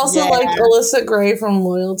 I also Yeah. liked Alyssa Gray from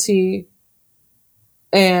Loyalty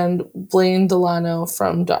and Blaine Delano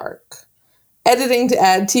from Dark. Editing to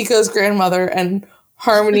add Tico's grandmother and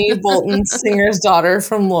Harmony Bolton Singer's daughter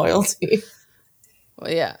from Loyalty.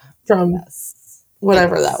 Well, yeah. From Yes.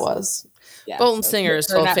 whatever Yes. that was. Yes. Bolton Singer's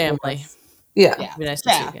They're whole not family. Lucas. Yeah. Yeah. Be nice to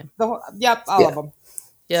see Yeah. again. Yep. All Yeah. of them.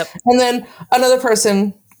 Yep. And then another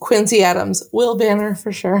person, Quincy Adams, Will Banner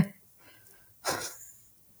for sure.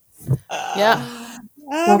 Yeah.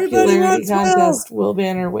 Everybody Popularity wants Will. contest, Will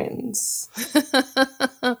Banner wins.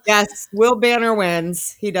 Yes, Will Banner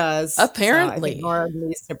wins. He does. So I Apparently. think Nora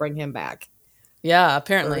needs to bring him back. Yeah, for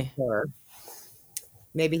apparently. sure.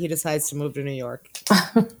 Maybe he decides to move to New York.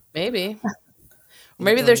 Maybe. Or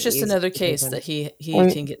maybe Doing there's just easy another case moving. that he Or-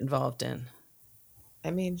 can get involved in.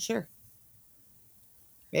 I mean, sure.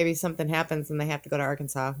 Maybe something happens and they have to go to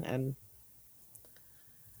Arkansas and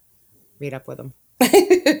meet up with him.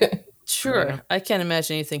 Sure. Yeah. I can't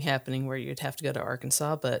imagine anything happening where you'd have to go to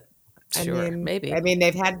Arkansas, but sure, maybe. I mean,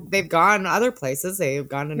 they've gone other places. They've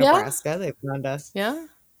gone to Yeah. Nebraska. They've gone to, Yeah.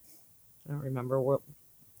 I don't remember what,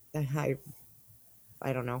 I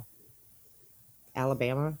don't know,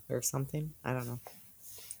 Alabama or something. I don't know.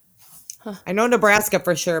 Huh. I know Nebraska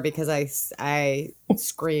for sure because I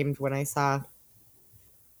screamed when I saw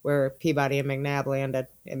where Peabody and McNabb landed.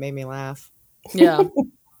 It made me laugh. Yeah.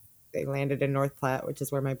 They landed in North Platte, which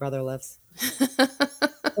is where my brother lives.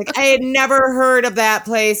 Like I had never heard of that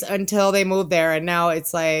place until they moved there, and now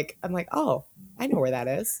it's like I'm like, oh, I know where that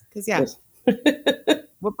is. Because yeah,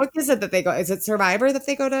 what book is it that they go? Is it Survivor that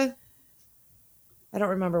they go to? I don't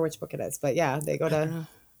remember which book it is, but yeah, they go I don't to know.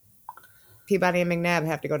 Peabody and McNabb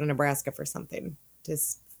have to go to Nebraska for something to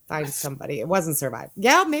find somebody. It wasn't Survivor.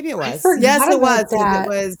 Yeah, maybe it was. forgot Yes, it about was. 'Cause that. It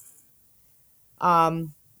was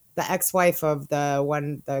the ex-wife of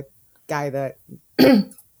the guy that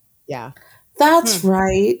yeah. That's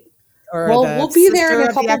right. Or Well, the we'll be there in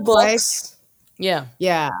sister a of the couple ex-wife. books. Yeah.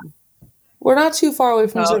 Yeah. We're not too far away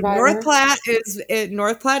from So Survivor. North Platte is in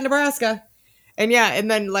North Platte, Nebraska. And yeah,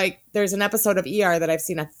 and then like there's an episode of ER that I've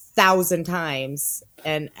seen 1,000 times.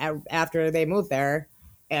 And after they moved there,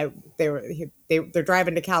 they're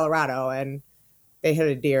driving to Colorado and they hit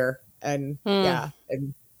a deer. And yeah,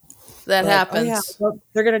 and That they're like, happens. oh, yeah, well,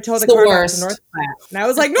 they're gonna tow It's the the car back worst. to North Platte. And I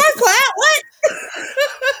was like, North Platte, what?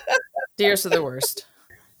 Deers are the worst.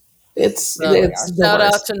 It's So, it's the Shout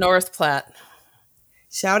worst. out to North Platte.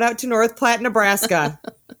 Shout out to North Platte, Nebraska.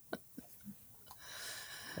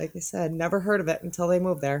 Like I said, never heard of it until they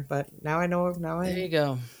moved there, but now I know. There you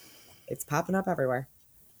go. It's popping up everywhere.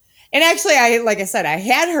 And actually, like I said, I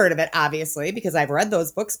had heard of it obviously because I've read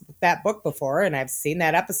that book before, and I've seen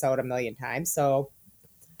that episode a million times. So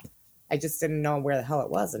I just didn't know where the hell it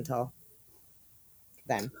was until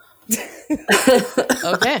then.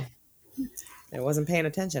 Okay. I wasn't paying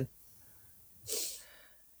attention.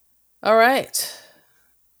 All right.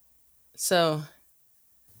 So,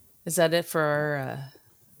 is that it for our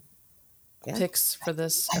Yeah. picks for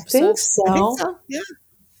this I episode? think so. I think so. Yeah,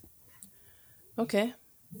 Okay.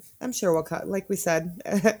 I'm sure we'll cut. Like we said,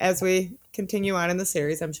 as we continue on in the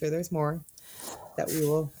series, I'm sure there's more that we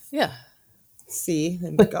will Yeah. see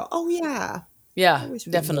and go, oh yeah, I Yeah, wish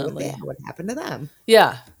we knew definitely. what happened to them.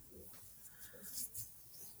 Yeah.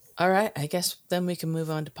 All right. I guess then we can move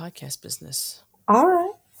on to podcast business. All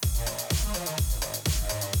right.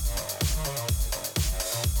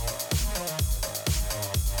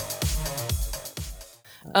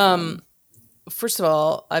 First of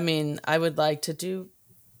all, I mean, I would like to do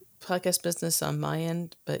podcast business on my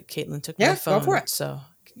end, but Caitlin took my Yeah, phone. go for it. So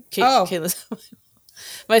Oh. Caitlin,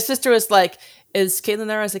 my sister was like, "Is Caitlin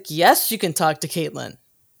there?" I was like, "Yes, you can talk to Caitlin."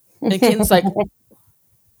 And Caitlin's like,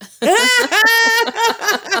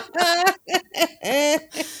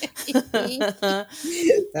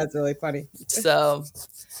 That's really funny. so,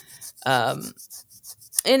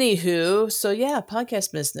 anywho, so yeah,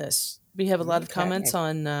 podcast business. We have a lot of comments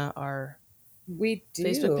on our We do.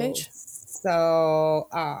 Facebook page. So,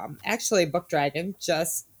 actually, Book Dragon,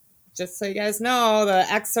 just so you guys know, the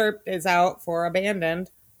excerpt is out for Abandoned.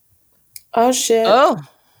 Oh, shit. Oh,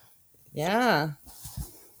 Yeah.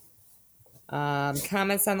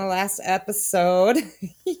 Comments on the last episode.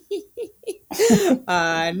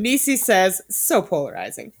 Nisi says, so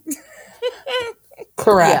polarizing.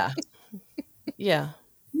 Correct. yeah.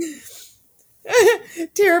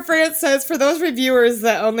 Tara France says, for those reviewers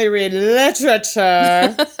that only read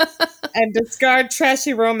literature and discard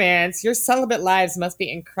trashy romance, your celibate lives must be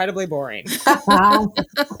incredibly boring.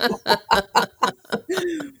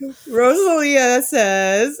 Rosalia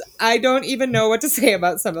says, I don't even know what to say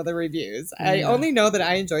about some of the reviews. I only know that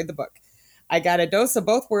I enjoyed the book. I got a dose of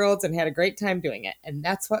both worlds and had a great time doing it. And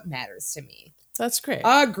that's what matters to me. That's great.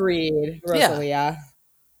 Agreed, Rosalia.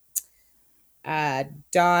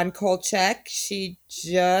 Dawn Kolchak, she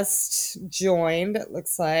just joined, it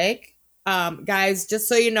looks like. Guys, just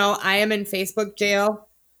so you know, I am in Facebook jail.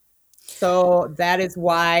 So that is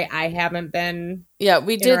why I haven't been. Yeah,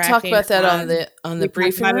 we did talk about that on the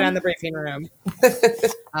briefing room. On the briefing room.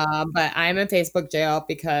 But I'm in Facebook jail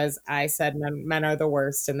because I said men are the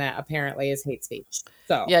worst, and that apparently is hate speech.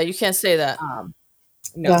 So yeah, you can't say that.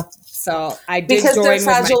 No. Yeah. So I did because join their with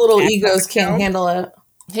my fragile little backup egos can't account. handle it.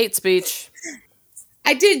 Hate speech.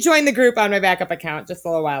 I did join the group on my backup account just a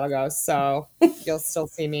little while ago, so you'll still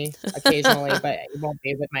see me occasionally, but it won't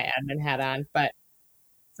be with my admin hat on. But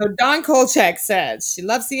so Dawn Kolchak says she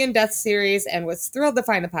loves the In Death series and was thrilled to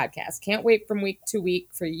find the podcast. Can't wait from week to week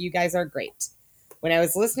for you guys are great. When I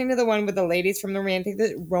was listening to the one with the ladies from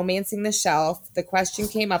the Romancing the Shelf, the question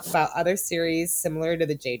came up about other series similar to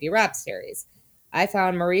the J.D. Robb series. I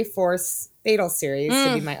found Marie Force Fatal series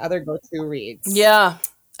to be my other go-to reads. Yeah.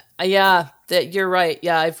 Yeah, that you're right.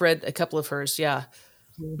 Yeah, I've read a couple of hers. Yeah.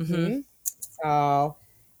 Mm-hmm. So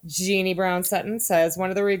Jeannie Brown Sutton says,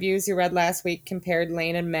 one of the reviews you read last week compared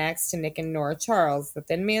Lane and Max to Nick and Nora Charles. The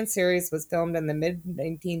Thin Man series was filmed in the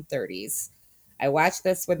mid-1930s. I watched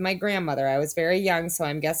this with my grandmother. I was very young, so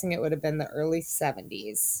I'm guessing it would have been the early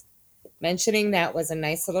 70s. Mentioning that was a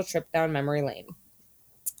nice little trip down memory lane.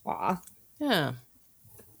 Aw. Yeah.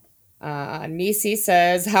 Nisi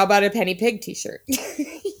says, how about a Penny Pig t-shirt?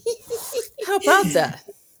 How about that?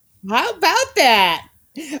 How about that?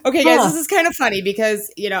 Okay, guys, this is kind of funny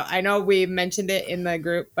because, I know we mentioned it in the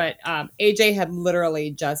group, but AJ had literally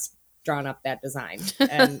just drawn up that design.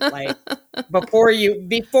 And like before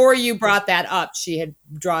you brought that up, she had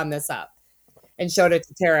drawn this up and showed it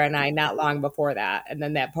to Tara and I not long before that. And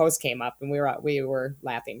then that post came up and we were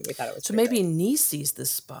laughing. We thought it was so maybe Nisi's the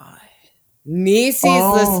spy. Nisi's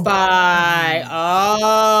the spy.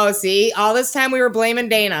 Oh, see, all this time we were blaming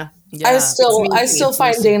Dana. Yeah. I still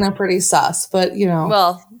find Dana pretty sus, but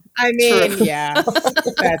Well, I mean, yeah,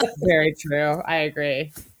 that's very true. I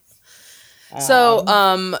agree.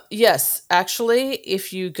 So, yes, actually,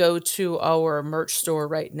 if you go to our merch store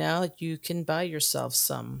right now, you can buy yourself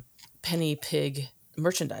some Penny Pig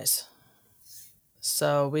merchandise.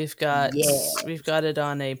 So we've got it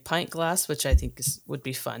on a pint glass, which I think would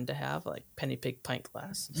be fun to have, like Penny Pig pint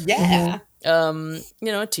glass. Yeah.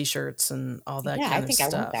 T-shirts and all that kind of I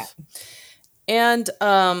stuff. want that. And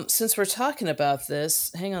since we're talking about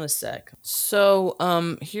this, hang on a sec. So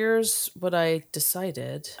here's what I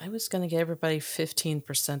decided. I was going to get everybody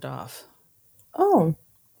 15% off. Oh,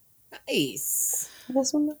 Nice.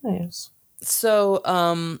 that's so nice. So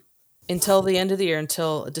until the end of the year,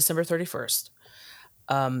 until December 31st,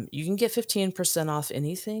 you can get 15% off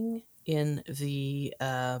anything in the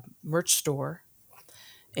merch store.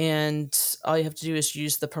 And all you have to do is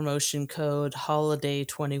use the promotion code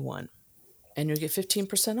HOLIDAY21. And you'll get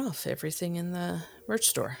 15% off everything in the merch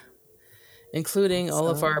store, including all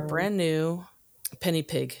of our brand new Penny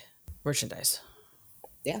Pig merchandise.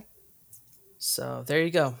 Yeah. So there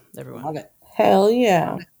you go, everyone. Love it. Hell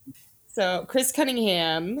yeah. So Chris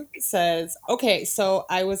Cunningham says, okay, so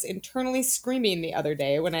I was internally screaming the other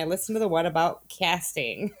day when I listened to the one about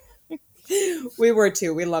casting. We were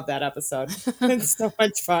too. We love that episode. It's so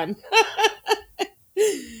much fun.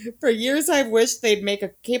 For years, I've wished they'd make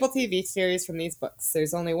a cable TV series from these books.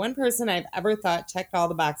 There's only one person I've ever thought checked all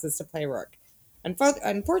the boxes to play Rourke.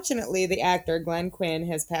 Unfortunately, the actor, Glenn Quinn,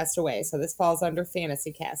 has passed away, so this falls under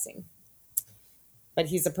fantasy casting. But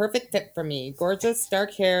he's a perfect fit for me. Gorgeous,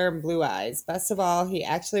 dark hair, and blue eyes. Best of all, he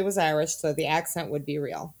actually was Irish, so the accent would be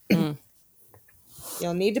real.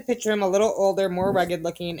 You'll need to picture him a little older, more rugged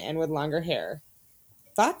looking, and with longer hair.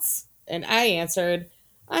 Thoughts? And I answered,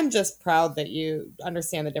 I'm just proud that you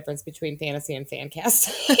understand the difference between fantasy and fan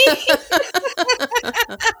casting.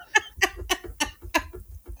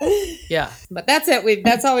 Yeah. But that's it.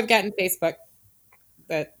 That's all we've got in Facebook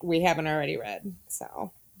that we haven't already read.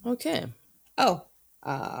 So, Okay.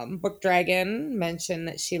 Book Dragon mentioned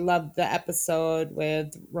that she loved the episode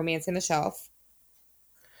with Romancing the Shelf.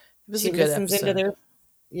 It was a good episode.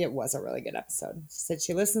 It was a really good episode. She said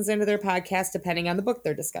she listens into their podcast depending on the book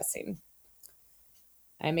they're discussing.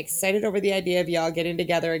 I'm excited over the idea of y'all getting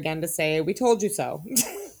together again to say, we told you so.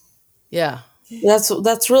 Yeah.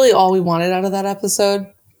 That's really all we wanted out of that episode.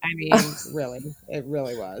 I mean, really. It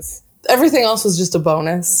really was. Everything else was just a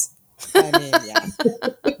bonus. I mean, yeah.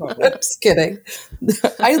 Totally. I'm just kidding.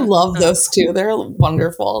 I love those two. They're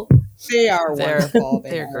wonderful. They are wonderful.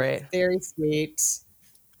 They're great. Very sweet.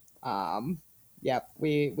 Yep,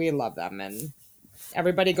 we love them, and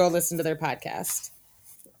everybody go listen to their podcast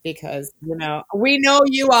because we know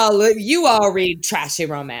you all read trashy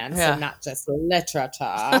romance and not just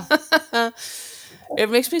literature. It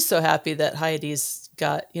makes me so happy that Heidi's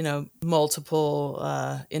got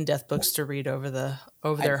multiple in-depth books to read over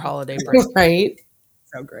their holiday break. Right?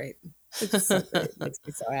 So great. It's so great. It makes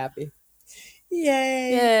me so happy.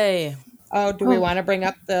 Yay! Yay! Oh, do we want to bring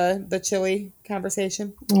up the chili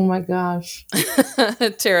conversation? Oh my gosh.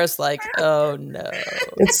 Tara's like, oh no.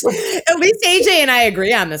 It's at least AJ and I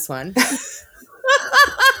agree on this one.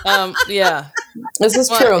 Yeah. This is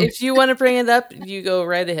true. If you want to bring it up, you go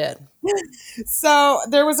right ahead. So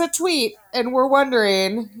there was a tweet, and we're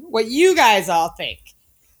wondering what you guys all think.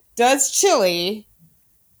 Does chili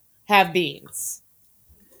have beans?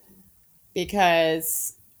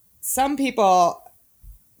 Because some people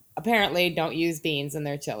apparently don't use beans in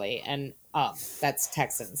their chili, and that's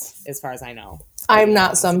Texans, as far as I know. I'm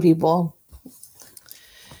not some people.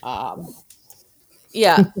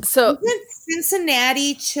 Yeah. So isn't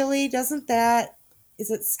Cincinnati chili, is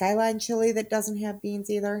it Skyline chili that doesn't have beans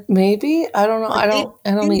either? Maybe. I don't know. I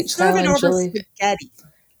don't eat Skyline chili. Spaghetti.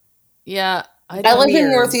 Yeah. I live in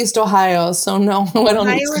Northeast Ohio, so no, I don't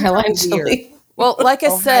eat Skyline chili. Well, like I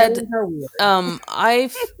said, the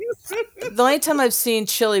only time I've seen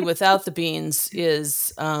chili without the beans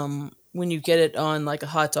is when you get it on like a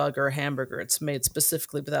hot dog or a hamburger. It's made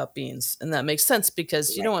specifically without beans, and that makes sense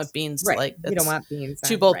because you don't want beans like you don't want beans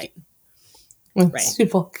too bulky. It's too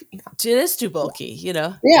bulky. It is too bulky,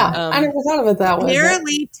 Yeah, I never thought of it that way.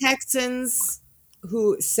 Apparently, Texans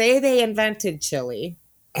who say they invented chili,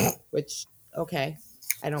 which I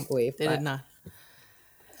don't believe they did not.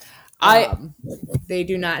 They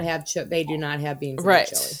do not have they do not have beans in right.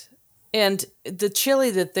 chili. And the chili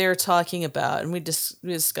that they're talking about, and we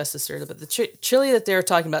discussed this earlier, but the chili that they're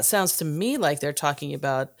talking about sounds to me like they're talking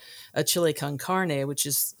about a chili con carne, which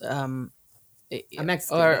is a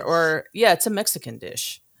Mexican dish. It's a Mexican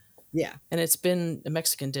dish. Yeah, and it's been a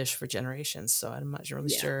Mexican dish for generations, so I'm not really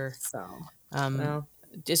sure. So,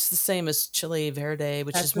 it's the same as chili verde,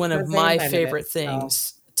 which is one of my favorite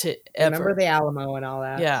things. To ever. Remember the Alamo and all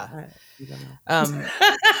that. Yeah.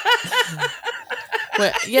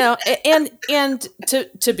 And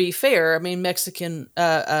to be fair, I mean,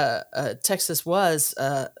 Texas was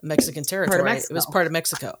Mexican territory. It was part of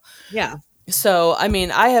Mexico. Yeah. So, I mean,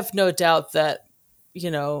 I have no doubt that,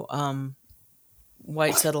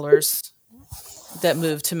 white settlers that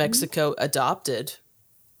moved to Mexico adopted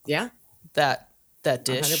that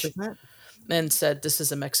dish 100%. and said, this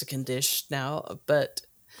is a Mexican dish now. But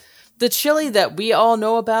the chili that we all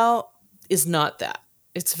know about is not that.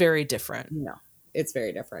 It's very different. No, it's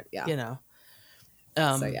very different. Yeah.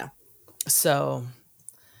 So,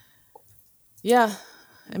 yeah.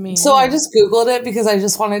 I mean. So I just Googled it because I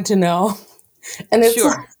just wanted to know. And it's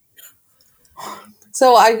sure.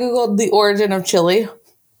 So I Googled the origin of chili.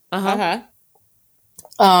 Uh-huh.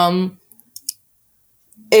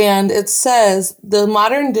 And it says the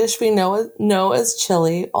modern dish we know as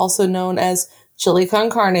chili, also known as chili con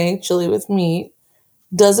carne, chili with meat,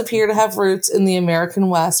 does appear to have roots in the American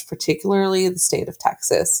West, particularly the state of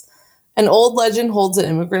Texas. An old legend holds that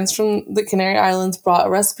immigrants from the Canary Islands brought a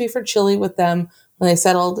recipe for chili with them when they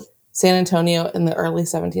settled San Antonio in the early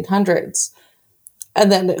 1700s.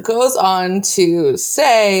 And then it goes on to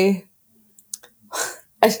say,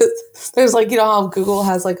 there's like, you know how Google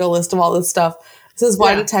has like a list of all this stuff. It says,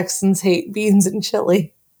 why do Texans hate beans and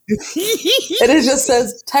chili? And it just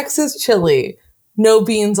says, Texas chili, no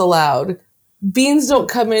beans allowed. Beans don't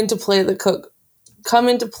come into play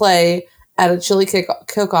at a chili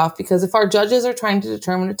cook-off because if our judges are trying to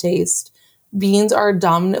determine a taste, beans are a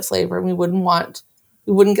dominant flavor and we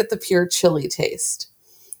wouldn't get the pure chili taste.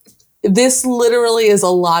 This literally is a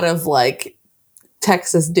lot of like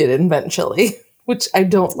Texas did invent chili, which I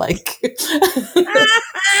don't like.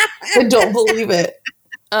 I don't believe it.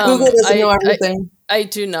 Google doesn't know everything. I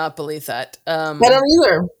do not believe that. I don't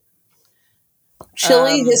either.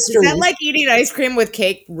 Chili history. Is that like eating ice cream with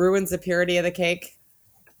cake ruins the purity of the cake?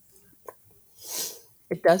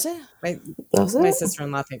 It does it? My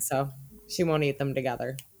sister-in-law thinks so. She won't eat them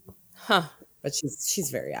together. Huh. But she's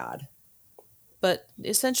very odd. But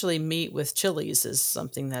essentially meat with chilies is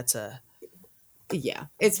something that's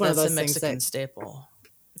it's one of those Mexican staple.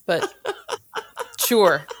 But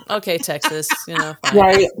sure. Okay, Texas, fine.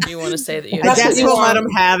 Right. You want to say that you I guess we'll let them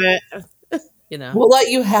have it. We'll let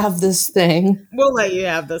you have this thing. We'll let you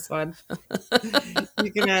have this one.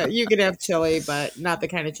 You can have chili, but not the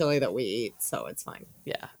kind of chili that we eat, so it's fine.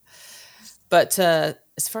 Yeah. But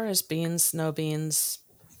as far as beans, no beans,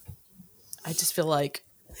 I just feel like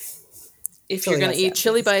if you're going to eat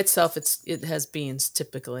chili by itself, it has beans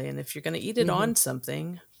typically, and if you're going to eat it on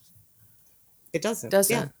something, it doesn't.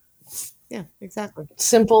 Yeah, exactly.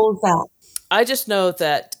 Simple as that. I just know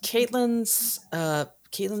that Caitlin's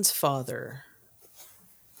father,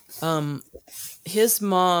 his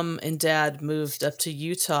mom and dad moved up to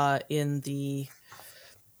Utah in the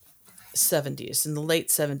 70s, in the late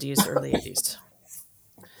 70s, early 80s.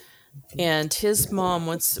 And his mom,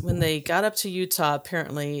 when they got up to Utah,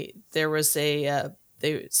 apparently there was their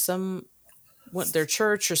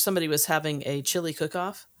church or somebody was having a chili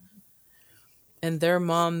cook-off, and their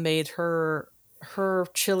mom made her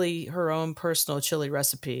chili, her own personal chili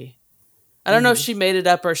recipe. I don't know if she made it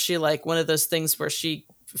up or she like one of those things where she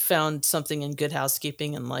found something in Good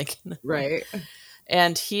Housekeeping and like right.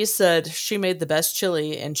 And he said she made the best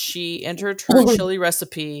chili, and she entered her chili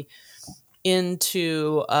recipe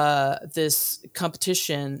into this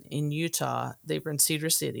competition in Utah. They were in Cedar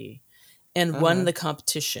City and won the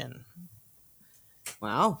competition.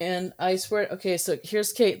 Wow. And I swear, okay, so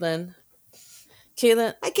here's Caitlin. Hi,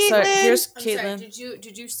 Caitlin. Sorry, here's I'm Caitlin. Sorry,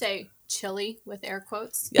 did you say chili with air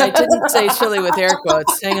quotes? I didn't say chili with air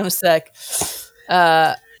quotes. Hang on a sec.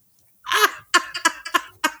 Yeah,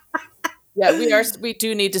 we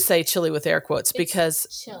do need to say chili with air quotes because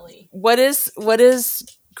chili. What is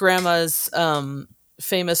Grandma's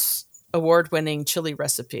famous award-winning chili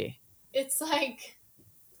recipe? It's like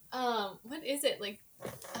what is it? Like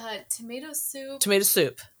tomato soup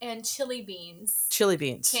and chili beans.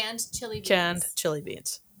 Canned chili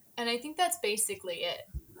beans. And I think that's basically it.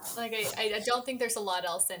 Like I don't think there's a lot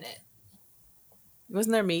else in it.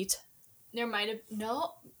 Wasn't there meat? There might have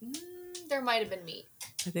there might have been meat.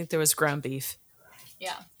 I think there was ground beef.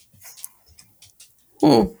 Yeah.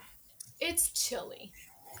 It's chili.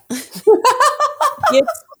 It's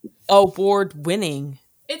award-winning.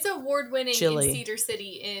 It's award-winning chili. In Cedar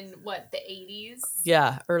City in the 80s?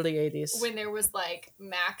 Yeah, early 80s. When there was like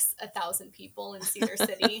max 1,000 people in Cedar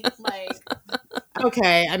City.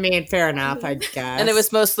 Okay, I mean, fair enough, I guess. And it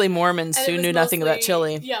was mostly Mormons who knew nothing about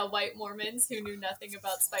chili. Yeah, white Mormons who knew nothing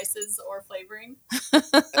about spices or flavoring.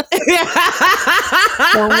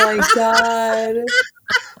 Oh my God.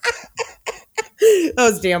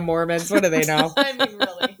 Those damn Mormons, what do they know? I mean,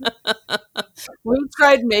 really. We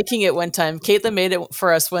tried making it one time. Caitlin made it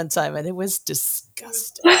for us one time, and it was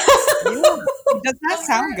disgusting. Does that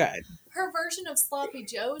sound good? Her version of Sloppy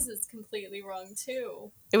Joe's is completely wrong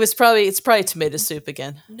too. It's probably tomato soup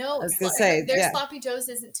again. No, I was gonna say, their Sloppy Joe's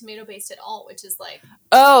isn't tomato based at all, which is like.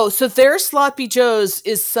 Oh, so their Sloppy Joe's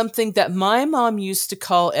is something that my mom used to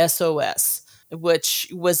call SOS,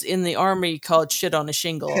 which was in the Army called shit on a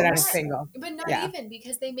shingle. Shit on a shingle. But not even,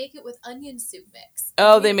 because they make it with onion soup mix.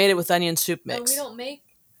 Oh, they made it with onion soup mix. No,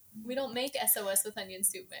 we don't make SOS with onion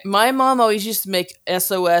soup mix. My mom always used to make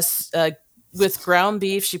SOS with ground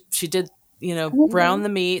beef. She did, brown the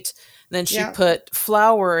meat. Then she put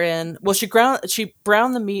flour in. Well, she browned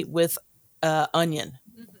the meat with onion.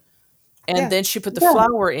 Mm-hmm. And then she put the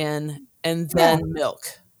flour in and then milk.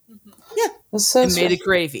 Mm-hmm. Yeah. That's so and made a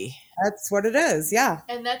gravy. That's what it is, yeah.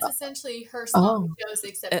 And that's essentially her Sloppy Joe's,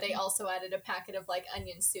 except they also added a packet of like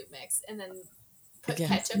onion soup mix. And then put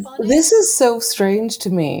ketchup on it. This is so strange to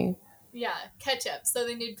me. Yeah, ketchup. So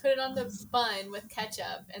then you'd put it on the bun with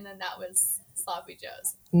ketchup, and then that was Sloppy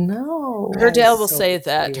Joe's. No. Her dad will say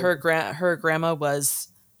that her grandma was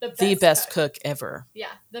the best cook ever.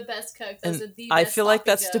 Yeah, the best cook. I feel like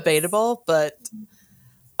that's debatable, but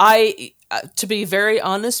to be very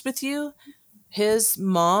honest with you, his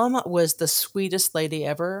mom was the sweetest lady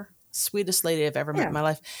ever. Sweetest lady I've ever met in my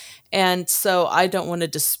life. And so I don't want to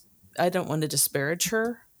disparage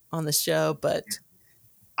her on the show, but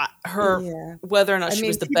whether or not she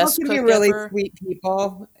was the best cook ever. People can be really sweet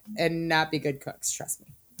people and not be good cooks, trust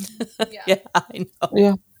me. Yeah, I know.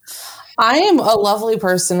 Yeah. I am a lovely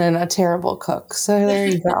person and a terrible cook, so there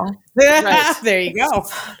you go. Right. There you go.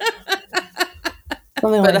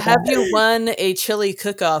 But have you won a chili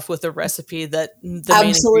cook-off with a recipe that the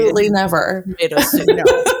absolutely never tomato soup?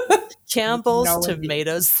 No. Campbell's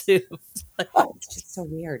tomato soup. It's just so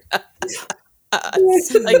weird. I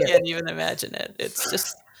can't even imagine it. It's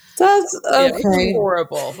just that's okay. It's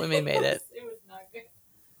horrible when we made it. It was not good.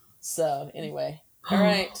 So anyway, all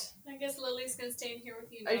right. I guess Lily's gonna stay in here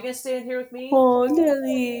with you now. Are you gonna stay in here with me? Oh,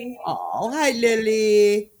 Lily. Oh, hi,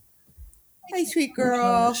 Lily. Hi, sweet girl.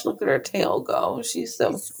 Gosh, look at her tail go. She's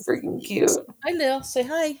so freaking cute. Hi, Lil. Say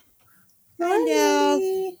hi. Hi,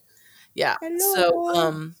 Lil. Yeah. Hello.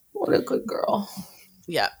 So, what a good girl.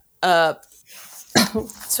 Yeah.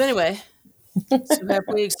 So anyway, so have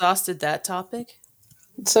we exhausted that topic?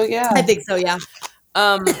 So yeah, I think so. Yeah.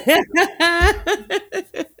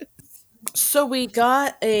 So we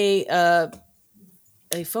got a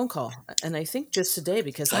phone call, and I think just today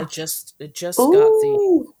because it just got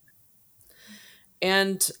the.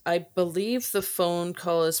 And I believe the phone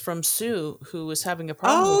call is from Sue, who was having a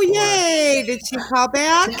problem. Oh, yay! Did she call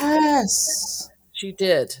back? Yes, she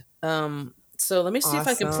did. So let me see if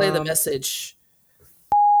I can play the message.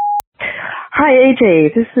 Hi,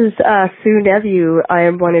 AJ. This is Sue Nephew. I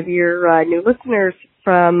am one of your new listeners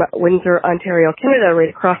from Windsor, Ontario, Canada, right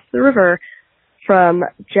across the river from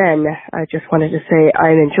Jen. I just wanted to say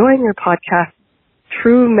I'm enjoying your podcast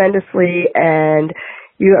tremendously, and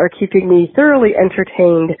you are keeping me thoroughly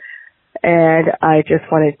entertained. And I just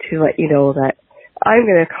wanted to let you know that I'm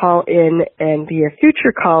going to call in and be a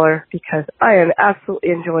future caller because I am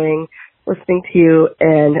absolutely enjoying listening to you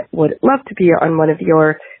and would love to be on one of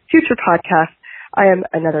your future podcasts. I am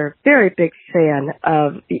another very big fan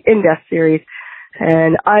of the In-Depth series,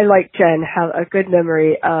 and I, like Jen, have a good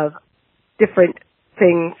memory of different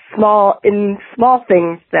things, small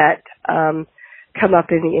things that come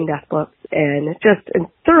up in the In-Depth books, and just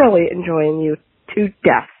thoroughly enjoying you to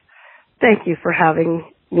death. Thank you for having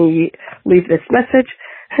me leave this message,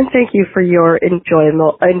 and thank you for your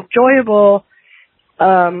enjoyable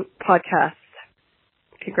podcast.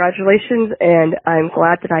 Congratulations, and I'm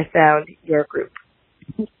glad that I found your group.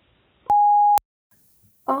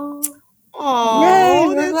 Oh, yay,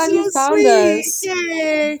 we're glad so you found sweet. us.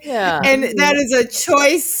 Yay. Yeah. And that is a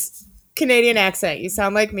choice Canadian accent. You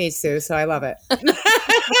sound like me, Sue, so I love it.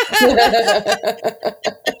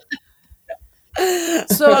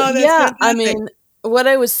 So, fantastic. I mean, what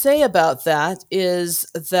I would say about that is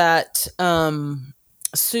that,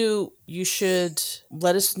 Sue, you should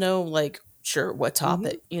let us know, like, sure, what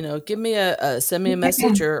topic, give me send me a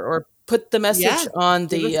message or put the message on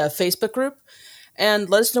the Facebook group and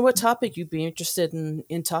let us know what topic you'd be interested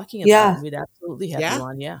in talking about. Yeah. We'd absolutely have you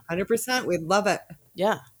on. Yeah. 100%. We'd love it.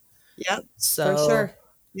 Yeah. Yeah. So, for sure.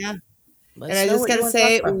 Yeah. And I just got to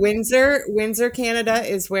say, Windsor, Canada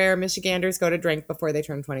is where Michiganders go to drink before they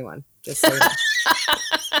turn 21. Just so you know.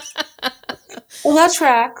 Well, that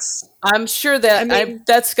tracks. I'm sure that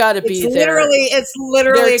that's got to be it's literally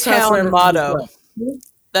their a town motto.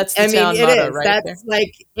 That's the town motto, right? That's there.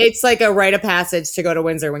 It's like a rite of passage to go to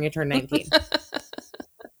Windsor when you turn 19.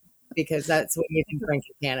 Because that's when you can drink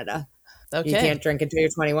in Canada. Okay. You can't drink until you're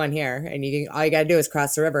 21 here, and all you got to do is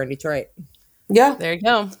cross the river in Detroit. Yeah, there you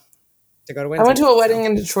go. To go to Windsor. I went to a wedding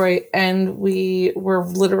in Detroit, and we were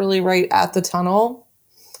literally right at the tunnel.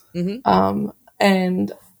 Mm-hmm.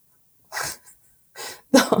 And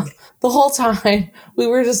the whole time we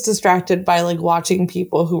were just distracted by watching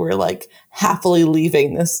people who were happily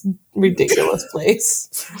leaving this ridiculous place.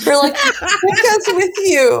 We're like, take us with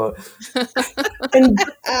you. And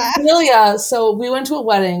Delia, so we went to a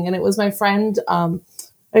wedding, and it was my friend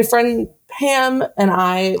Pam and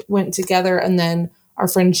I went together, and then our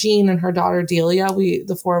friend Jean and her daughter Delia,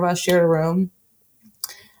 the four of us shared a room.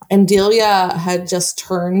 And Delia had just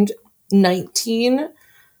turned 19.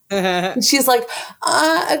 And she's like,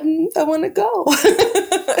 I want to go.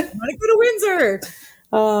 I want to go to Windsor.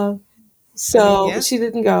 So she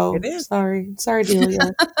didn't go. It is. Sorry,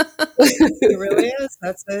 Delia. It really is.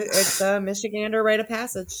 It's a Michigander rite of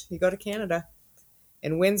passage. You go to Canada,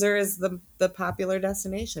 and Windsor is the popular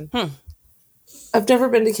destination. I've never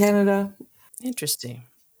been to Canada. Interesting.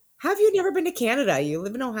 Have you never been to Canada? You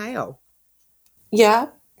live in Ohio. Yeah,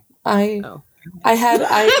 I got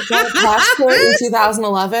a passport in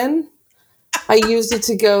 2011. I used it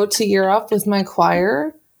to go to Europe with my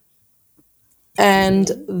choir. And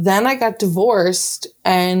then I got divorced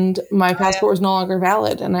and my passport was no longer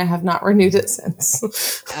valid and I have not renewed it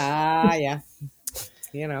since. Yeah.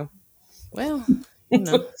 Well, how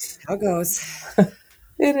it goes.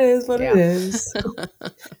 It is what it is.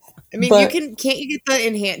 I mean, can't you get the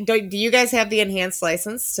enhanced? Do you guys have the enhanced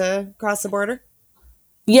license to cross the border?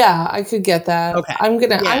 Yeah, I could get that. Okay. I'm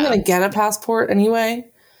gonna get a passport anyway.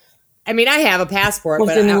 I mean, I have a passport,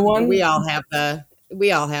 but the new one? we all have the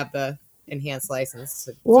enhanced license.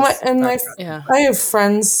 I have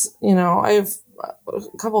friends, I have a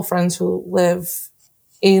couple friends who live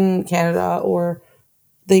in Canada, or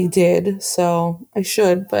they did, so I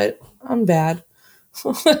should, but I'm bad.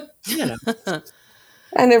 I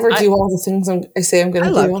never do all the things I say I'm going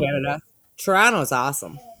to do. I love Canada. Toronto's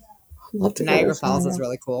awesome. Niagara Falls is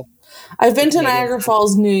really cool. I've been to Niagara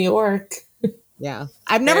Falls, New York. Yeah,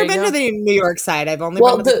 I've never been to the New York side. I've only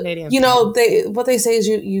been to the Canadian side. What they say is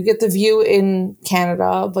you get the view in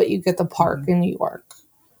Canada, but you get the park in New York.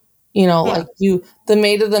 Like the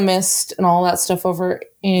Maid of the Mist and all that stuff over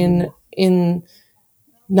in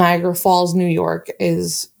Niagara Falls, New York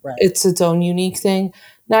is it's its own unique thing.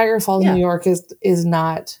 Niagara Falls, New York is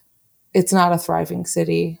not. It's not a thriving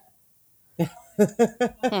city.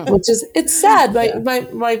 Which is it's sad.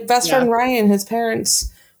 My best friend Ryan, his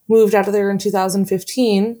parents moved out of there in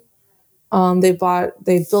 2015. They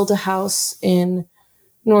built a house in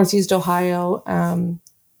Northeast Ohio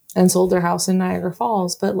and sold their house in Niagara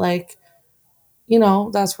Falls. But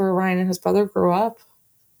that's where Ryan and his brother grew up.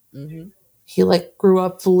 Mm-hmm. He grew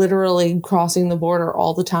up literally crossing the border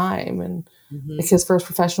all the time, and his first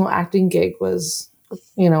professional acting gig was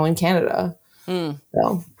in Canada.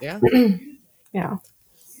 So yeah,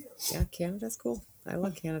 Canada's cool. I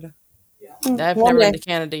love Canada. I've never been to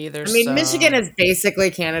Canada either. I mean, Michigan is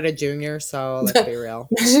basically Canada Junior, so let's be real.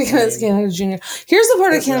 Michigan is Canada Junior. Here's the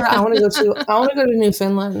part of Canada I want to go to. I want to go to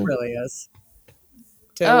Newfoundland. It really is.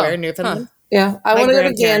 Where, Newfoundland? Huh. Yeah, I want to go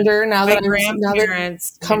to Gander now that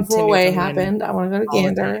Come From Away happened. I want to go to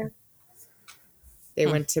Gander. They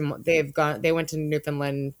went to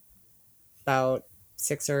Newfoundland about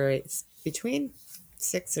between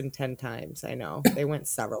 6 and 10 times. I know they went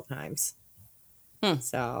several times.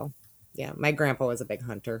 So yeah, my grandpa was a big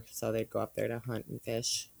hunter, so they'd go up there to hunt and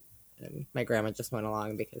fish, and my grandma just went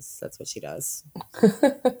along because that's what she does.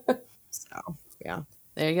 So yeah,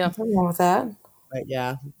 there you go. Nothing wrong with that. But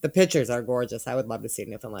yeah, the pictures are gorgeous. I would love to see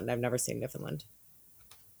Newfoundland. I've never seen Newfoundland.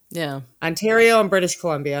 Yeah, Ontario and British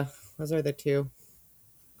Columbia. Those are the two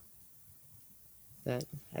that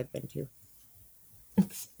I've been to.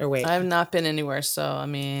 Or wait, I have not been anywhere. So I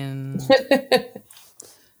mean.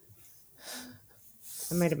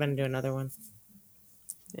 I might have been to another one.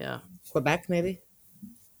 Yeah. Quebec, maybe?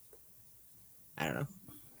 I don't know.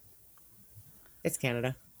 It's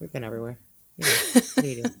Canada. We've been everywhere. It's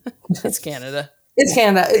Canada. It's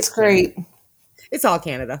Canada. It's great. It's all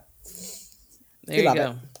Canada. There you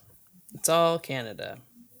go. It's all Canada.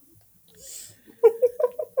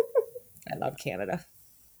 I love Canada.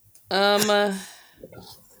 Do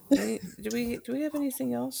we have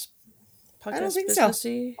anything else? I don't think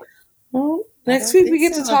businessy? so. Well, next week we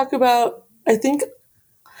get to talk about, I think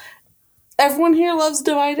everyone here loves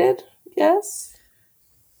Divided. Yes?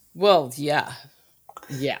 Well, yeah.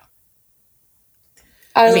 Yeah.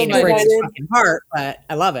 I mean, it breaks your fucking heart, but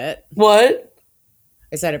I love it. What?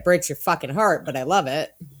 I said it breaks your fucking heart, but I love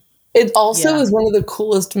it. It also is one of the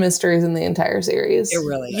coolest mysteries in the entire series. It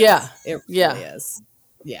really is. Yeah. It really is.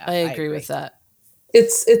 Yeah. I agree with that.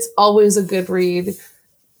 It's always a good read.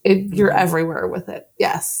 You're everywhere with it.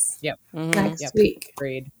 Yes. Yep. Next week.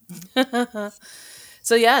 Agreed.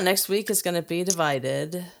 So yeah, next week is going to be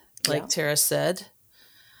Divided, like Tara said.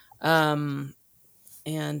 And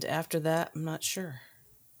after that, I'm not sure.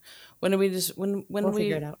 When do we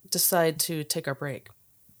decide to take our break?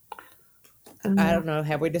 I don't know.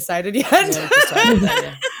 Have we decided yet?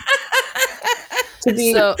 To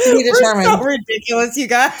be determined. We're so ridiculous, you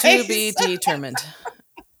guys. To be determined.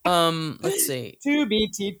 Let's see. To be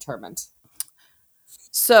determined.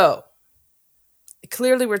 So,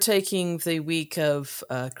 clearly we're taking the week of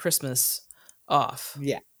Christmas off.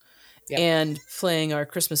 Yeah. Yep. And playing our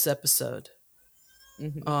Christmas episode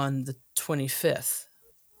on the 25th.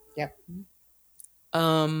 Yep.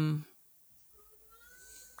 And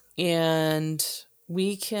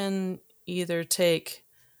we can either take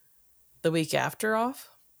the week after off,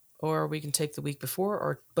 or we can take the week before,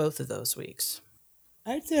 or both of those weeks.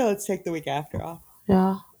 I'd say let's take the week after off.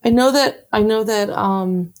 Yeah. I know that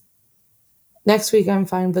next week I'm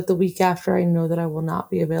fine, but the week after I know that I will not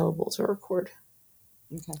be available to record.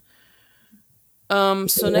 Okay.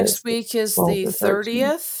 So next week is the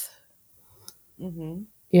 30th. Mm-hmm.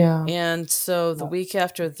 Yeah. And so the week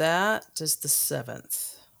after that is the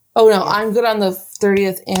 7th. Oh, no, I'm good on the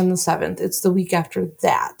 30th and the 7th. It's the week after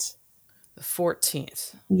that. The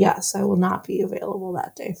 14th. Yes, I will not be available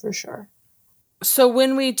that day for sure. So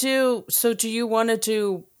when we do, do you want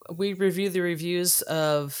to we review the reviews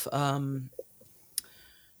of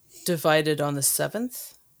Divided on the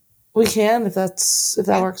 7th? We can, if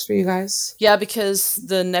that works for you guys. Yeah, because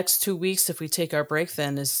the next 2 weeks, if we take our break,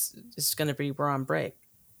 then is going to be we're on break.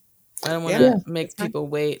 I don't want to make people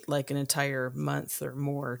wait like an entire month or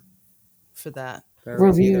more for that.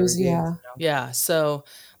 Reviews, yeah. Yeah, so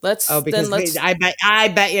let's... I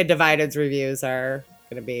bet you Divided's reviews are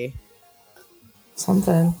going to be...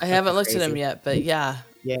 something. I haven't looked at them yet, but yeah.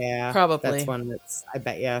 Yeah. Probably. That's one that's... I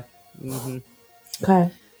bet you. Mm-hmm. Okay.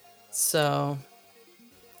 So...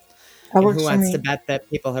 Who wants to bet that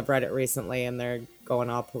people have read it recently and they're going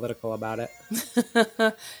all political about it?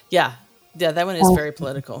 Yeah, that one is very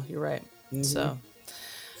political. You're right. Mm-hmm. So,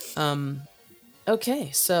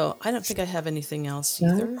 okay. So I don't think I have anything else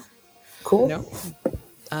either. Cool. No.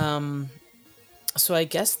 So I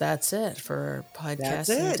guess that's it for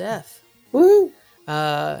Podcast and Death. Woo!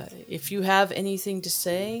 If you have anything to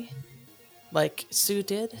say, like Sue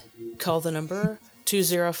did, call the number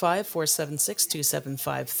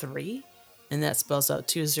 205-476-2753, and that spells out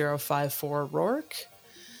 2054 Rourke.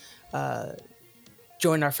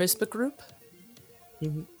 Join our Facebook group.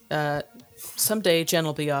 Mm-hmm. Someday Jen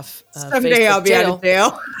will be off. Someday I'll be out of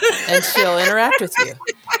jail, and she'll interact with you.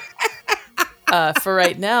 For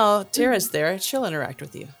right now, Tara's there; she'll interact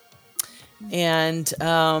with you, and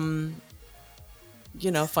find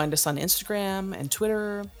us on Instagram and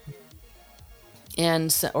Twitter.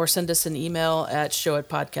 Or send us an email at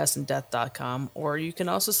show@podcastanddeath.com, or you can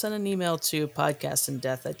also send an email to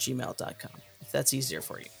podcastanddeath@gmail.com if that's easier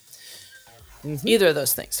for you. Mm-hmm. Either of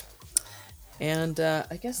those things. And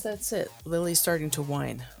I guess that's it. Lily's starting to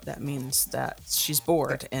whine. That means that she's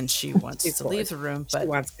bored and she wants to leave the room, but she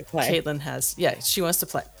wants to play. Caitlin she wants to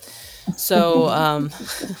play. So,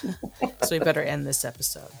 so we better end this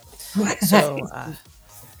episode. So,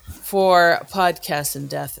 for Podcast and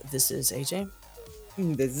Death, this is AJ.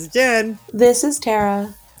 This is Jen. This is Tara.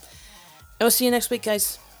 And we'll see you next week,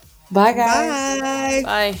 guys. Bye, guys.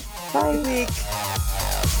 Bye. Bye.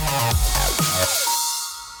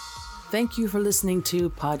 Thank you for listening to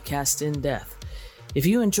Podcast in Death. If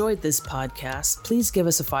you enjoyed this podcast, please give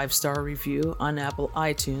us a 5-star review on Apple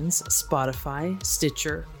iTunes, Spotify,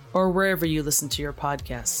 Stitcher, or wherever you listen to your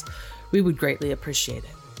podcasts. We would greatly appreciate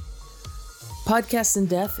it. Podcast in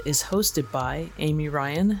Death is hosted by Amy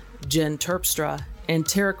Ryan, Jen Terpstra, and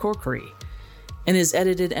Tara Corkery, and is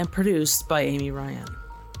edited and produced by Amy Ryan.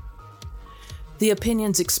 The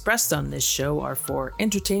opinions expressed on this show are for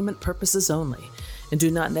entertainment purposes only and do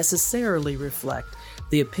not necessarily reflect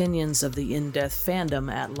the opinions of the In Death fandom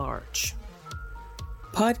at large.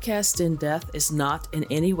 Podcast in Death is not in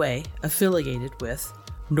any way affiliated with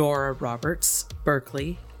Nora Roberts,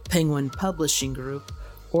 Berkeley, Penguin Publishing Group,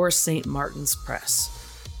 or St. Martin's Press.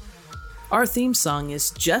 Our theme song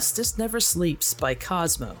is Justice Never Sleeps by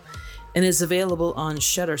Cosmo and is available on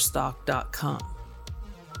Shutterstock.com.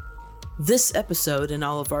 This episode and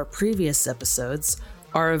all of our previous episodes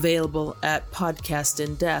are available at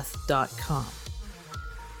podcastindeath.com.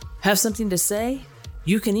 Have something to say?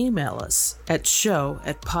 You can email us at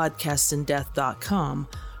show@podcastindeath.com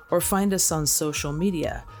or find us on social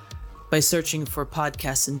media by searching for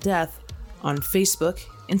Podcast in Death on Facebook,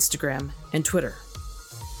 Instagram, and Twitter.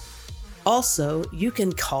 Also, you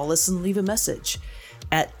can call us and leave a message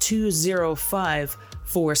at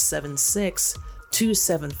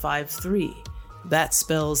 205-476-2753. That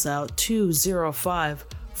spells out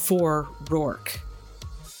 2054 Rourke.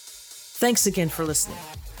 Thanks again for listening.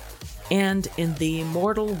 And in the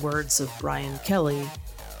immortal words of Brian Kelly,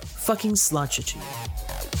 fucking slunchitude.